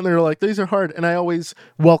games come out and they're like, these are hard, and I always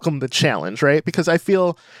welcome the challenge, right? Because I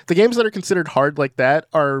feel the games that are considered hard like that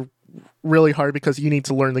are really hard because you need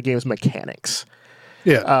to learn the game's mechanics.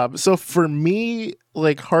 Yeah. So for me,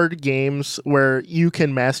 like hard games where you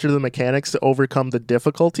can master the mechanics to overcome the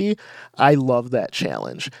difficulty, I love that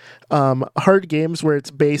challenge. Hard games where it's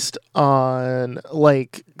based on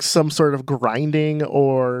like some sort of grinding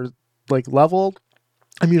or like level,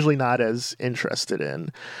 I'm usually not as interested in.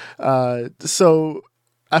 So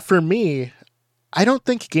for me, I don't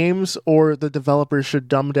think games or the developers should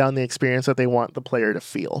dumb down the experience that they want the player to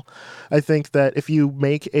feel. I think that if you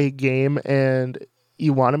make a game and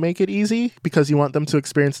you want to make it easy because you want them to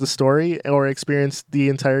experience the story or experience the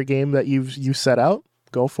entire game that you set out,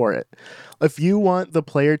 go for it. If you want the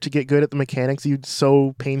player to get good at the mechanics you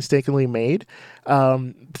so painstakingly made,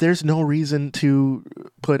 there's no reason to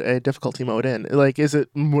put a difficulty mode in. Like, is it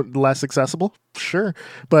less accessible? Sure.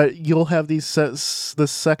 But you'll have this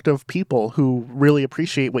sect of people who really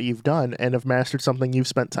appreciate what you've done and have mastered something you've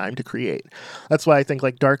spent time to create. That's why I think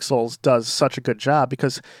like Dark Souls does such a good job,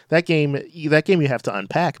 because that game you have to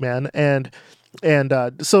unpack, man. And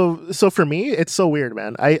so for me, it's so weird,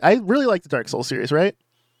 man. I really like the Dark Souls series, right?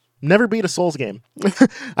 Never beat a Souls game.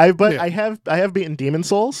 I have beaten Demon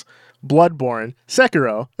Souls, Bloodborne,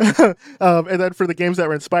 Sekiro, and then for the games that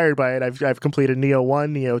were inspired by it, I've completed Nioh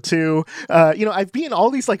 1, Nioh 2. I've beaten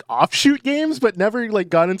all these like offshoot games, but never like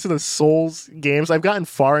got into the Souls games. I've gotten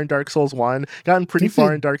far in Dark Souls 1, gotten pretty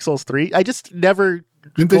far in Dark Souls 3. I just never.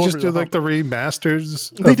 Didn't they just do like the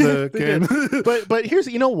remasters of the game? But here's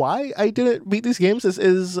why I didn't beat these games is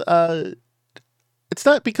it's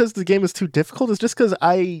not because the game is too difficult. It's just because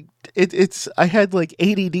I had like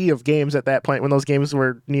ADD of games at that point when those games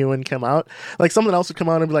were new and come out. Like something else would come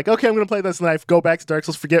out and be like, okay, I'm going to play this, and I go back to Dark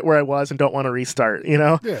Souls, forget where I was, and don't want to restart. Yeah.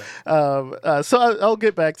 So I'll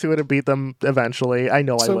get back to it and beat them eventually. I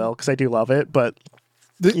know I will, because I do love it. But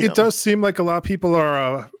it does seem like a lot of people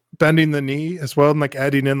are bending the knee as well, and like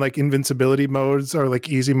adding in like invincibility modes or like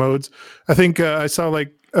easy modes. I think I saw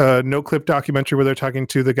like a No Clip documentary where they're talking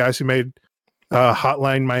to the guys who made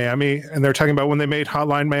Hotline Miami, and they're talking about when they made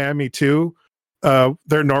Hotline Miami 2,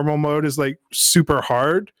 their normal mode is like super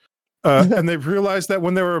hard, and they realized that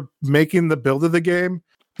when they were making the build of the game,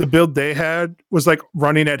 the build they had was like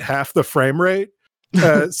running at half the frame rate.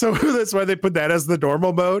 So that's why they put that as the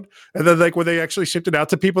normal mode. And then like when they actually shipped it out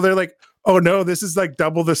to people, they're like, oh no, this is like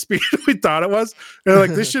double the speed we thought it was. And they're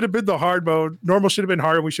like, this should have been the hard mode. Normal should have been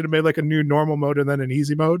hard. We should have made like a new normal mode and then an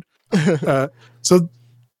easy mode. So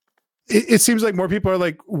it seems like more people are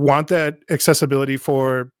like want that accessibility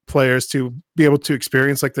for players to be able to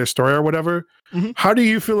experience like their story or whatever. Mm-hmm. How do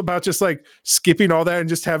you feel about just like skipping all that and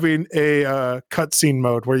just having a cutscene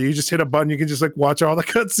mode where you just hit a button, you can just like watch all the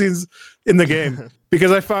cutscenes in the game?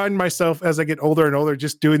 Because I find myself as I get older and older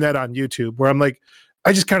just doing that on YouTube, where I'm like,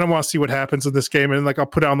 I just kind of want to see what happens in this game, and like I'll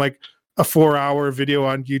put on like a 4-hour video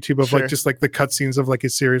on YouTube of like just like the cutscenes of like a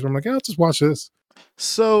series where I'm like, oh, I'll just watch this.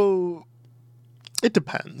 So it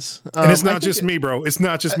depends. And it's not just me, bro. It's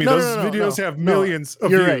not just me. Those videos have millions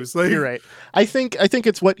of views. Right. You're right. I think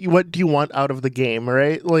it's what do you want out of the game,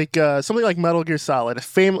 right? Like something like Metal Gear Solid.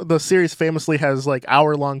 The series famously has like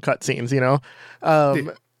hour-long cutscenes,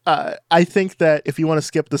 I think that if you want to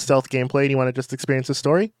skip the stealth gameplay and you want to just experience the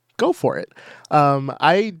story, go for it.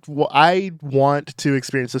 I want to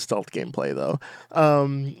experience the stealth gameplay though.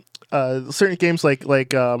 Certain games like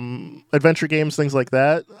adventure games, things like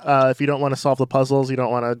that. If you don't want to solve the puzzles, you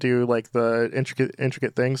don't want to do like the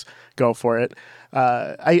intricate things, go for it.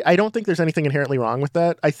 I don't think there's anything inherently wrong with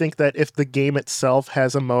that. I think that if the game itself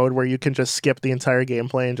has a mode where you can just skip the entire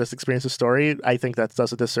gameplay and just experience the story, I think that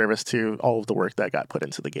does a disservice to all of the work that got put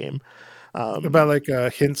into the game. About like a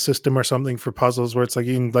hint system or something for puzzles where it's like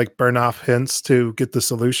you can like burn off hints to get the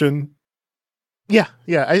solution. Yeah,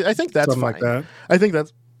 I think that's something fine. Like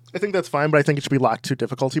that. I think that's fine, but I think it should be locked to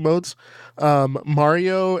difficulty modes.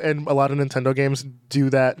 Mario and a lot of Nintendo games do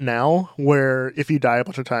that now, where if you die a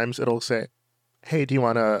bunch of times, it'll say, hey, do you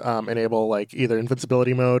want to enable like either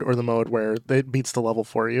invincibility mode or the mode where it beats the level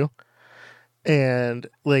for you? And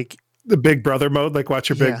like the Big Brother mode, like watch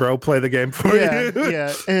your big bro play the game for you.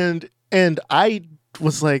 Yeah. And I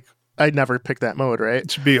was like, I never picked that mode, right?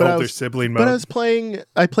 It should be older sibling mode. But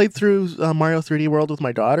I played through Mario 3D World with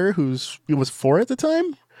my daughter, who was 4 at the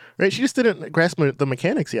time. Right, she just didn't grasp the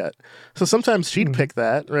mechanics yet. So sometimes she'd pick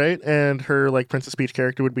that, right, and her like Princess Peach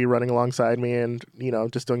character would be running alongside me, and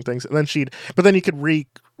just doing things. And then but then you could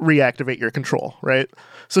reactivate your control, right?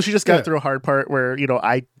 So she just got through a hard part where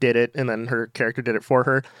I did it, and then her character did it for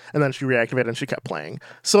her, and then she reactivated and she kept playing.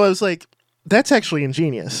 So I was like, that's actually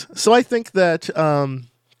ingenious. So I think that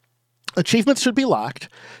achievements should be locked.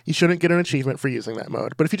 You shouldn't get an achievement for using that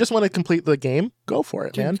mode. But if you just want to complete the game, go for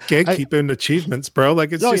it, man. Gatekeeping achievements, bro.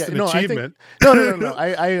 Like it's just an achievement. No.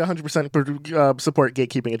 I 100% support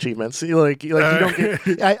gatekeeping achievements. Like you don't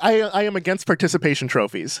get. I am against participation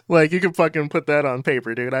trophies. Like you can fucking put that on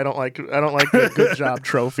paper, dude. I don't like a good job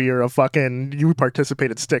trophy or a fucking you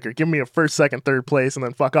participated sticker. Give me a first, second, third place, and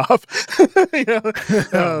then fuck off.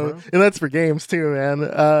 And that's for games too,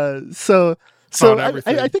 man. So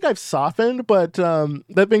I think I've softened, but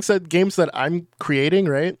that being said, games that I'm creating,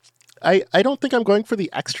 right? I don't think I'm going for the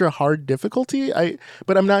extra hard difficulty.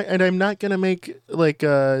 But I'm not gonna make like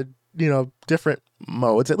different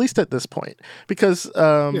modes, at least at this point, because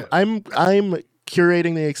I'm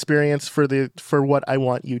curating the experience for what I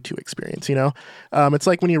want you to experience. It's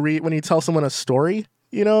like when you tell someone a story.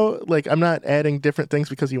 Like I'm not adding different things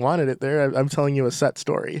because you wanted it there. I'm telling you a set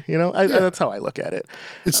story. That's how I look at it.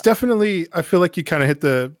 It's definitely. I feel like you kind of hit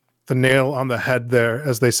the nail on the head there,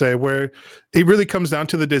 as they say, where it really comes down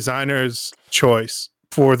to the designer's choice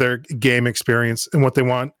for their game experience and what they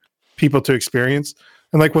want people to experience.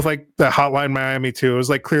 And like with like the Hotline Miami 2, it was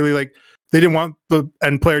like clearly like they didn't want the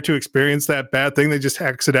end player to experience that bad thing. They just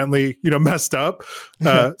accidentally messed up.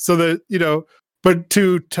 So that But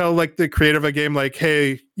to tell like the creator of a game, like,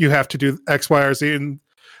 hey, you have to do X, Y, or Z. And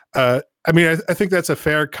I think that's a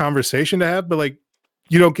fair conversation to have, but like,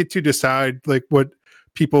 you don't get to decide like what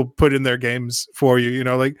people put in their games for you.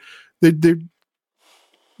 Like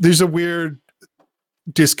there's a weird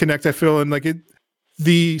disconnect, I feel. And like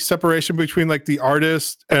the separation between like the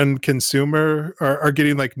artist and consumer are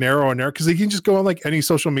getting like narrower and narrower, because they can just go on like any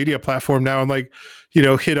social media platform now and like,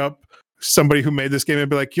 hit up somebody who made this game and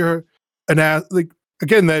be like, you're like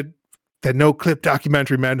again that No Clip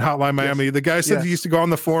documentary, man, Hotline Miami. Yes. The guy said he used to go on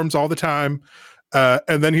the forums all the time,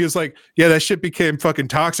 and then he was like, "Yeah, that shit became fucking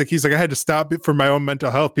toxic." He's like, "I had to stop it for my own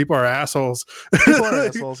mental health. People are assholes."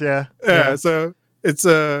 Yeah. So it's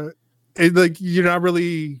like you're not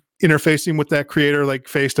really interfacing with that creator like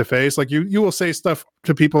face to face. Like you will say stuff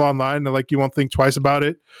to people online and like you won't think twice about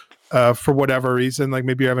it. For whatever reason, like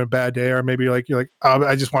maybe you're having a bad day, or maybe you're like, oh,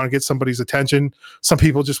 I just want to get somebody's attention. Some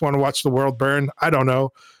people just want to watch the world burn. I don't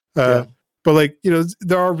know. But like,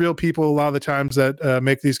 there are real people a lot of the times that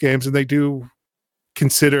make these games, and they do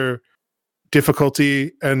consider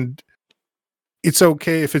difficulty, and it's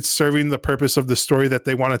okay if it's serving the purpose of the story that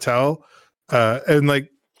they want to tell. And like,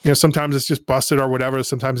 sometimes it's just busted or whatever.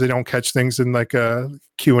 Sometimes they don't catch things in like a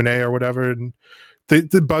Q&A or whatever. And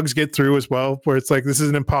the bugs get through as well, where it's like, this is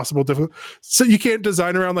an impossible difficult. So you can't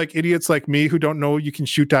design around like idiots like me who don't know you can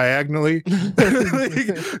shoot diagonally.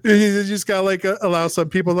 You just gotta like allow some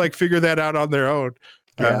people to like figure that out on their own.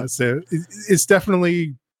 So it's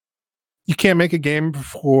definitely, you can't make a game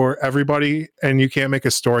for everybody, and you can't make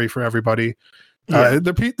a story for everybody.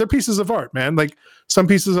 They're pieces of art, man. Like some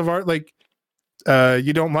pieces of art, like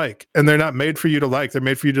you don't like, and they're not made for you to like. They're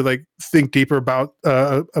made for you to like think deeper about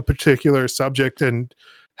a particular subject and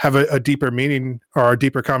have a deeper meaning or a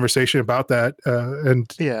deeper conversation about that. And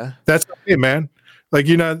that's okay, man. Like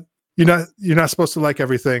you're not supposed to like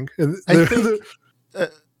everything.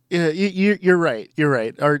 Yeah, you're right. You're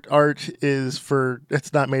right. Art is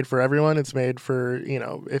it's not made for everyone. It's made for,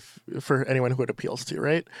 if for anyone who it appeals to,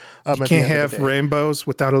 right? You can't have rainbows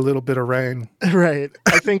without a little bit of rain. Right.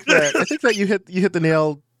 I think that you hit the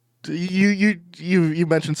nail. You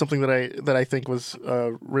mentioned something that I think was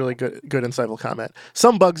a really good insightful comment.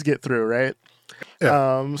 Some bugs get through, right?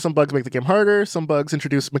 Yeah. Some bugs make the game harder. Some bugs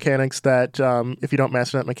introduce mechanics that if you don't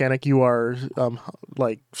master that mechanic, you are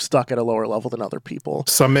like stuck at a lower level than other people.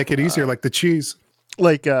 Some make it easier, like the cheese.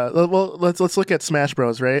 Like, well, let's look at Smash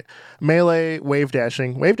Bros. Right? Melee wave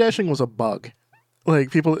dashing. Wave dashing was a bug.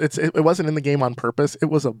 Like people, it wasn't in the game on purpose. It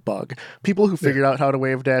was a bug. People who figured out how to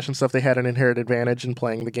wave dash and stuff, they had an inherent advantage in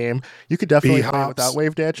playing the game. You could definitely play without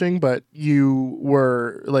wave dashing, but you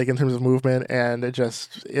were like in terms of movement and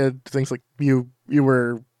things like you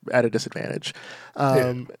were at a disadvantage.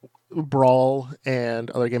 Brawl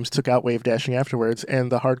and other games took out wave dashing afterwards,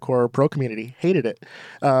 and the hardcore pro community hated it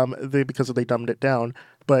because they dumbed it down.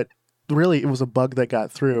 But really, it was a bug that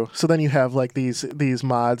got through. So then you have like these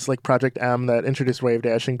mods like Project M that introduced wave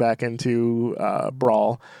dashing back into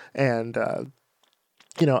Brawl, and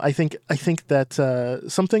I think that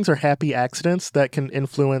some things are happy accidents that can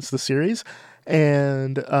influence the series,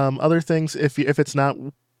 and other things, if it's not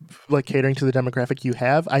like catering to the demographic you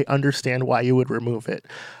have, I understand why you would remove it.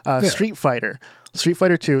 Street Fighter 2.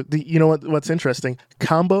 What's interesting?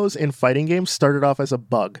 Combos in fighting games started off as a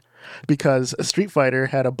bug. Because Street Fighter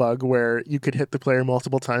had a bug where you could hit the player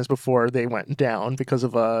multiple times before they went down because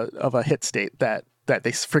of a hit state that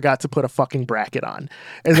they forgot to put a fucking bracket on.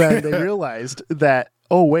 And then they realized that,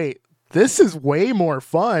 oh wait, this is way more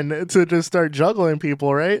fun to just start juggling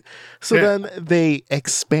people, right? So then they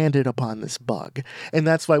expanded upon this bug. And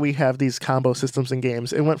that's why we have these combo systems in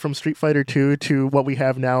games. It went from Street Fighter 2 to what we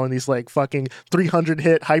have now in these like fucking 300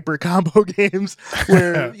 hit hyper combo games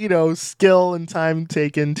where, skill and time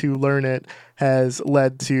taken to learn it has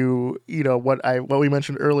led to, what we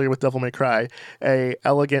mentioned earlier with Devil May Cry, a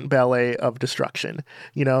elegant ballet of destruction,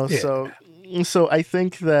 So I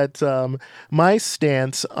think that my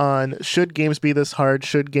stance on should games be this hard,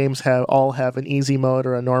 should games all have an easy mode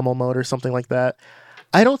or a normal mode or something like that,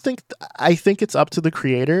 I think it's up to the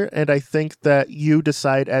creator, and I think that you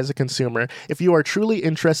decide as a consumer. If you are truly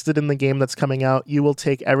interested in the game that's coming out, you will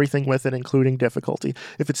take everything with it, including difficulty.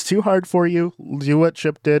 If it's too hard for you, do what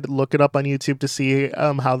Chip did, look it up on YouTube to see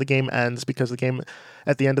how the game ends, because the game,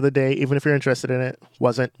 at the end of the day, even if you're interested in it,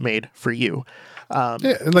 wasn't made for you.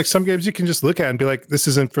 And like some games you can just look at and be like, this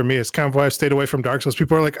isn't for me. It's kind of why I stayed away from Dark Souls.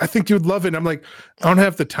 People are like, I think you'd love it. And I'm like, I don't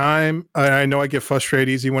have the time. I know I get frustrated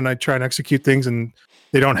easy when I try and execute things and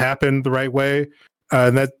they don't happen the right way.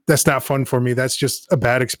 And that's not fun for me. That's just a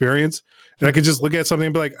bad experience. And I can just look at something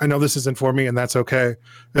and be like, I know this isn't for me, and that's okay.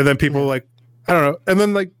 And then people like, I don't know. And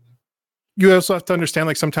then like, you also have to understand,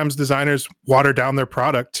 like, sometimes designers water down their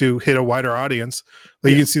product to hit a wider audience.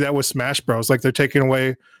 Like you can see that with Smash Bros. Like they're taking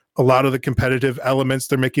away a lot of the competitive elements.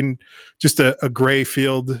 They're making just a gray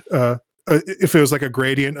field. If it was like a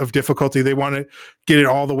gradient of difficulty, they want to get it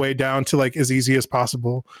all the way down to like as easy as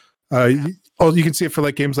possible. You can see it for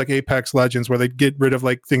like games like Apex Legends, where they get rid of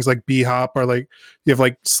like things like B-hop, or like you have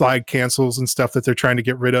like slide cancels and stuff that they're trying to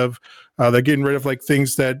get rid of. They're getting rid of like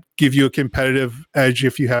things that give you a competitive edge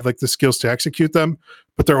if you have like the skills to execute them,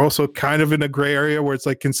 but they're also kind of in a gray area where it's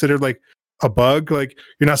like considered like a bug. Like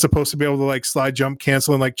you're not supposed to be able to like slide, jump,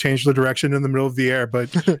 cancel, and like change the direction in the middle of the air.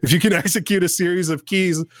 But if you can execute a series of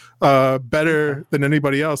keys better than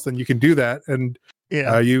anybody else, then you can do that. And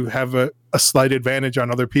you have a slight advantage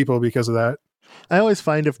on other people because of that. I always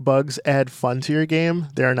find if bugs add fun to your game,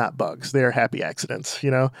 they're not bugs. They're happy accidents,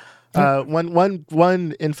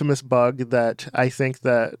 One infamous bug that I think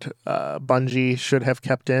that Bungie should have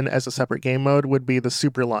kept in as a separate game mode would be the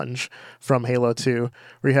super lunge from Halo 2,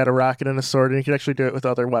 where you had a rocket and a sword, and you could actually do it with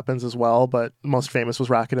other weapons as well, but most famous was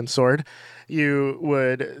rocket and sword. Your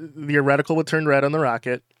reticle would turn red on the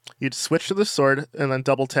rocket, you'd switch to the sword, and then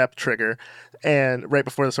double tap trigger, and right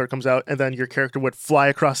before the sword comes out, and then your character would fly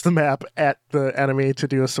across the map at the enemy to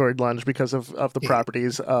do a sword lunge because of the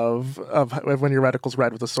properties of when your reticle's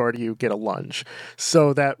red with a sword, you get a lunge.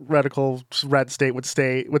 So that reticle's red state would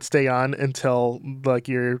stay on until like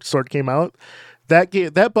your sword came out.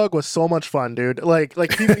 That bug was so much fun, dude. Like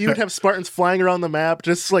you would have Spartans flying around the map,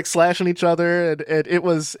 just like slashing each other, and it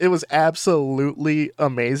was absolutely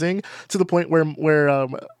amazing, to the point where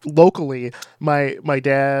locally my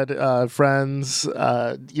dad, friends,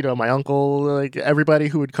 my uncle, like everybody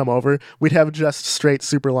who would come over, we'd have just straight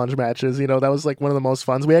super lunge matches. That was like one of the most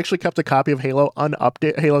fun. We actually kept a copy of Halo 2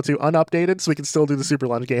 unupdated, so we could still do the super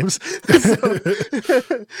lunge games. I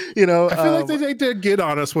feel like they did get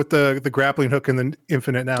on us with the grappling hook and the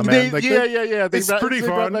Infinite now, man. It's pretty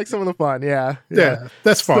fun. Like some of the fun, yeah,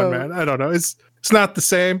 that's fun, man. I don't know, it's not the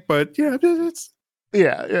same, but it's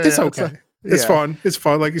okay. It's fun. It's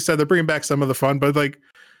fun. Like you said, they're bringing back some of the fun, but like,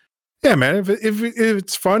 yeah, man, if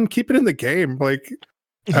it's fun, keep it in the game. Like,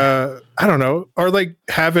 I don't know, or like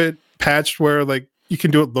have it patched where like you can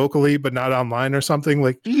do it locally but not online or something.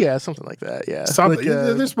 Like, something like that. Yeah, something.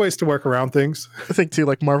 There's ways to work around things. I think too,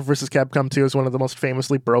 like Marvel vs. Capcom 2 is one of the most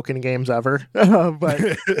famously broken games ever. But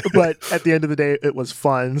at the end of the day, it was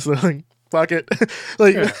fun. So like, fuck it.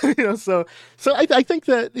 Like, so I think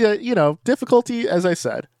that, difficulty, as I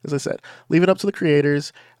said, leave it up to the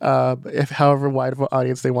creators. If however wide of an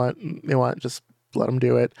audience they want, just let them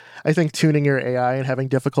do it. I think tuning your AI and having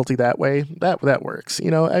difficulty that way, that works.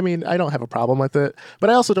 I mean, I don't have a problem with it, but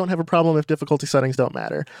I also don't have a problem if difficulty settings don't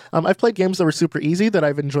matter. I've played games that were super easy that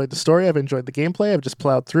I've enjoyed the story, I've enjoyed the gameplay, I've just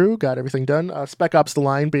plowed through, got everything done. Spec Ops The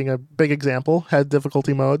Line being a big example, had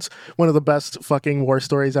difficulty modes. One of the best fucking war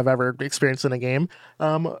stories I've ever experienced in a game.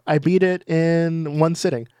 I beat it in one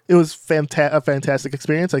sitting. It was a fantastic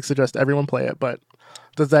experience. I suggest everyone play it, but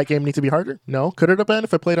does that game need to be harder? No. Could it have been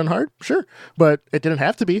if I played on hard? Sure. But it didn't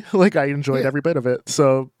have to be. Like, I enjoyed every bit of it.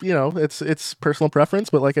 So, it's personal preference.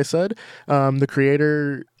 But like I said, the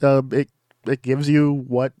creator, it gives you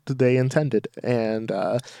what they intended. And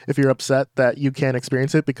if you're upset that you can't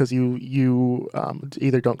experience it because you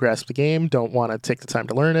either don't grasp the game, don't want to take the time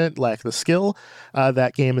to learn it, lack the skill,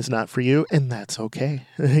 that game is not for you. And that's okay.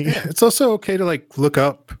 It's also okay to, like, look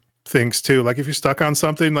up things, too. Like, if you're stuck on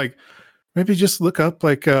something, like, maybe just look up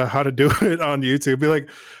like how to do it on YouTube. Be like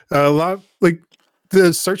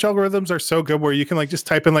the search algorithms are so good where you can like just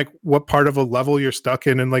type in like what part of a level you're stuck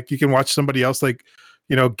in, and like you can watch somebody else like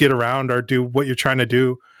get around or do what you're trying to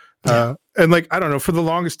do. And like I don't know, for the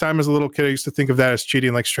longest time as a little kid, I used to think of that as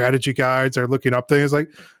cheating, like strategy guides or looking up things. Like,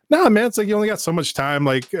 nah, man, it's like you only got so much time.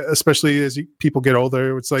 Like especially as people get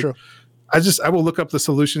older, it's like. True. I will look up the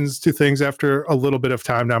solutions to things after a little bit of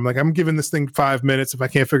time. Now I'm like, I'm giving this thing 5 minutes. If I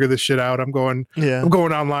can't figure this shit out, I'm going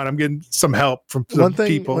online. I'm getting some help from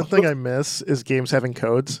people. One thing I miss is games having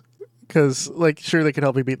codes, because like, sure, they could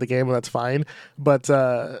help me beat the game and that's fine. But,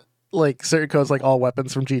 like certain codes, like all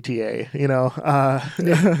weapons from GTA,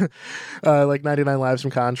 like 99 lives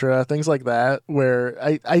from Contra, things like that, where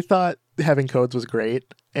I thought having codes was great.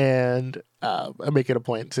 And, I make it a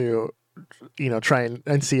point to, try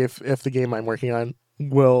and see if the game I'm working on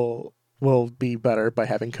will be better by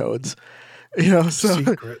having codes, so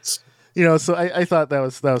secrets. So I thought that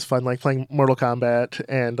was fun, like playing Mortal Kombat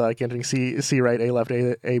and getting C right, A left,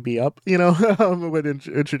 A B up. Would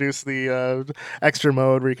introduce the extra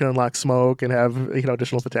mode where you can unlock smoke and have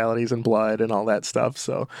additional fatalities and blood and all that stuff.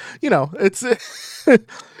 So it's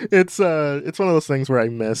it's one of those things where I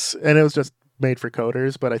miss, and it was just made for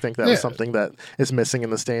coders, but I think that was something that is missing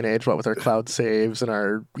in this day and age, what with our cloud saves and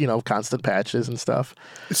our constant patches and stuff.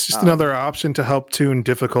 It's just another option to help tune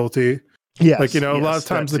difficulty. Yeah, like a lot of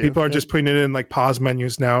times the people are just putting it in like pause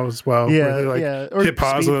menus now as well. Or hit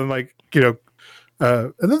pause speed. And then like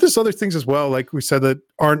and then there's other things as well, like we said, that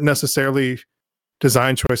aren't necessarily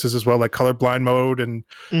design choices as well, like colorblind mode and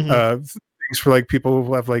things for like people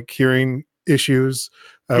who have like hearing issues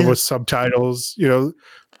with subtitles.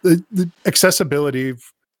 The accessibility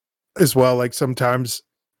as well, like sometimes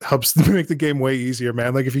helps make the game way easier,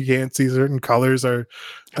 man. Like if you can't see certain colors or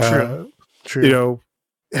True.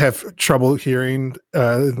 Have trouble hearing,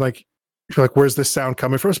 like you're like, where's this sound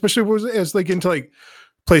coming from? Especially as like into like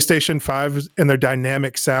PlayStation 5 and their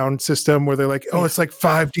dynamic sound system, where they're like, oh, it's like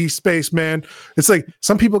 5D space, man. It's like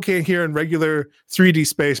some people can't hear in regular 3D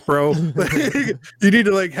space, bro. You need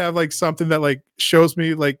to like have like something that like shows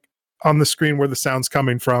me like on the screen where the sound's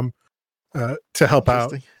coming from to help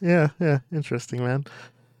out. Yeah, interesting, man.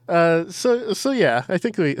 So yeah, I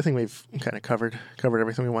think we've kind of covered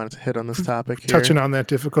everything we wanted to hit on this topic here. Touching on that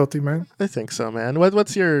difficulty, man. I think so, man.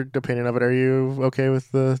 What's your opinion of it? Are you okay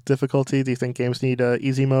with the difficulty? Do you think games need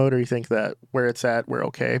easy mode, or you think that where it's at, we're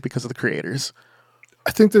okay because of the creators?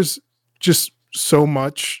 I think there's just so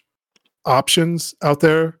much options out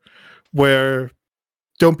there where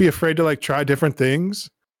don't be afraid to like try different things.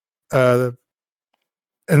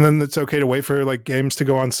 And then it's okay to wait for like games to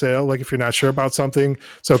go on sale. Like if you're not sure about something,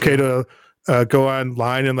 it's okay to go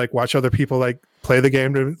online and like watch other people like play the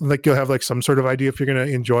game to like you'll have like some sort of idea if you're going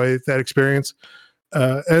to enjoy that experience.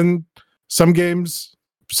 And some games,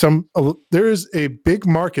 there is a big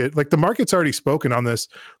market. Like the market's already spoken on this.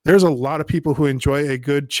 There's a lot of people who enjoy a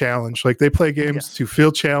good challenge. Like they play games to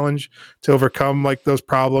feel challenged, to overcome like those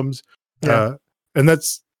problems. And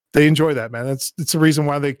they enjoy that, man. It's the reason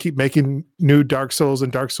why they keep making new Dark Souls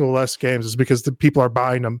and Dark Souls-esque games, is because the people are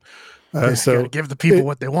buying them. So give the people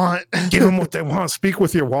what they want. Give them what they want. Speak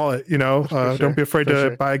with your wallet. Don't be afraid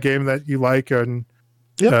to buy a game that you like and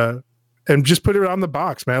just put it on the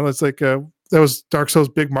box, man. It's like that was Dark Souls'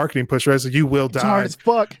 big marketing push, right? So you will die. It's hard as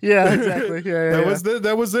fuck. Yeah, exactly. Yeah,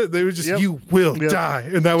 that was it. They were just you will die,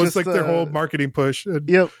 and that was just, their whole marketing push. And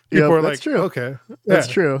people were that's like, true. Okay, that's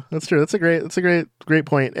true. That's true. That's a great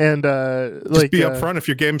point. And just be upfront. If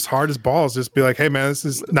your game's hard as balls, just be like, hey man, this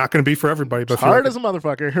is not going to be for everybody. But hard as a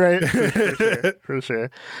motherfucker, right? for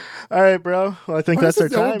sure. All right, bro. Well, I think that's our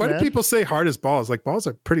time. Why do people say hard as balls? Like balls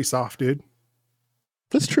are pretty soft, dude.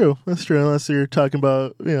 That's true. Unless you're talking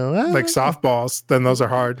about, like softballs, then those are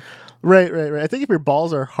hard. Right. I think if your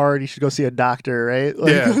balls are hard, you should go see a doctor, right?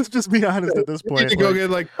 Let's just be honest at this point. You need to go get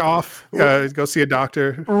like cough, go see a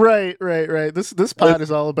doctor. Right. This pod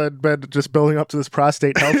is all been just building up to this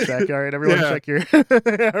prostate health check. All right, everyone check your.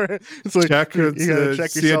 It's like check. You gotta check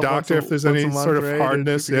see a doctor if there's any sort of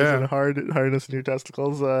hardness. Hardness in your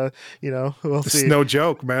testicles. We'll it's see. No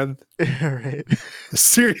joke, man. Right.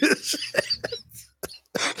 Serious.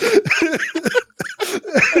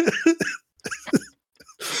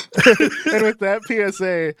 And with that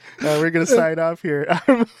PSA, we're gonna sign off here.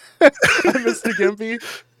 I'm Mr. Gimpy.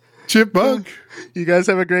 Chipmunk. You guys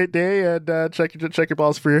have a great day, and check your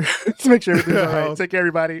balls for your to make sure everything's all right. Take care,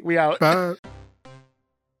 everybody. We out. Bye.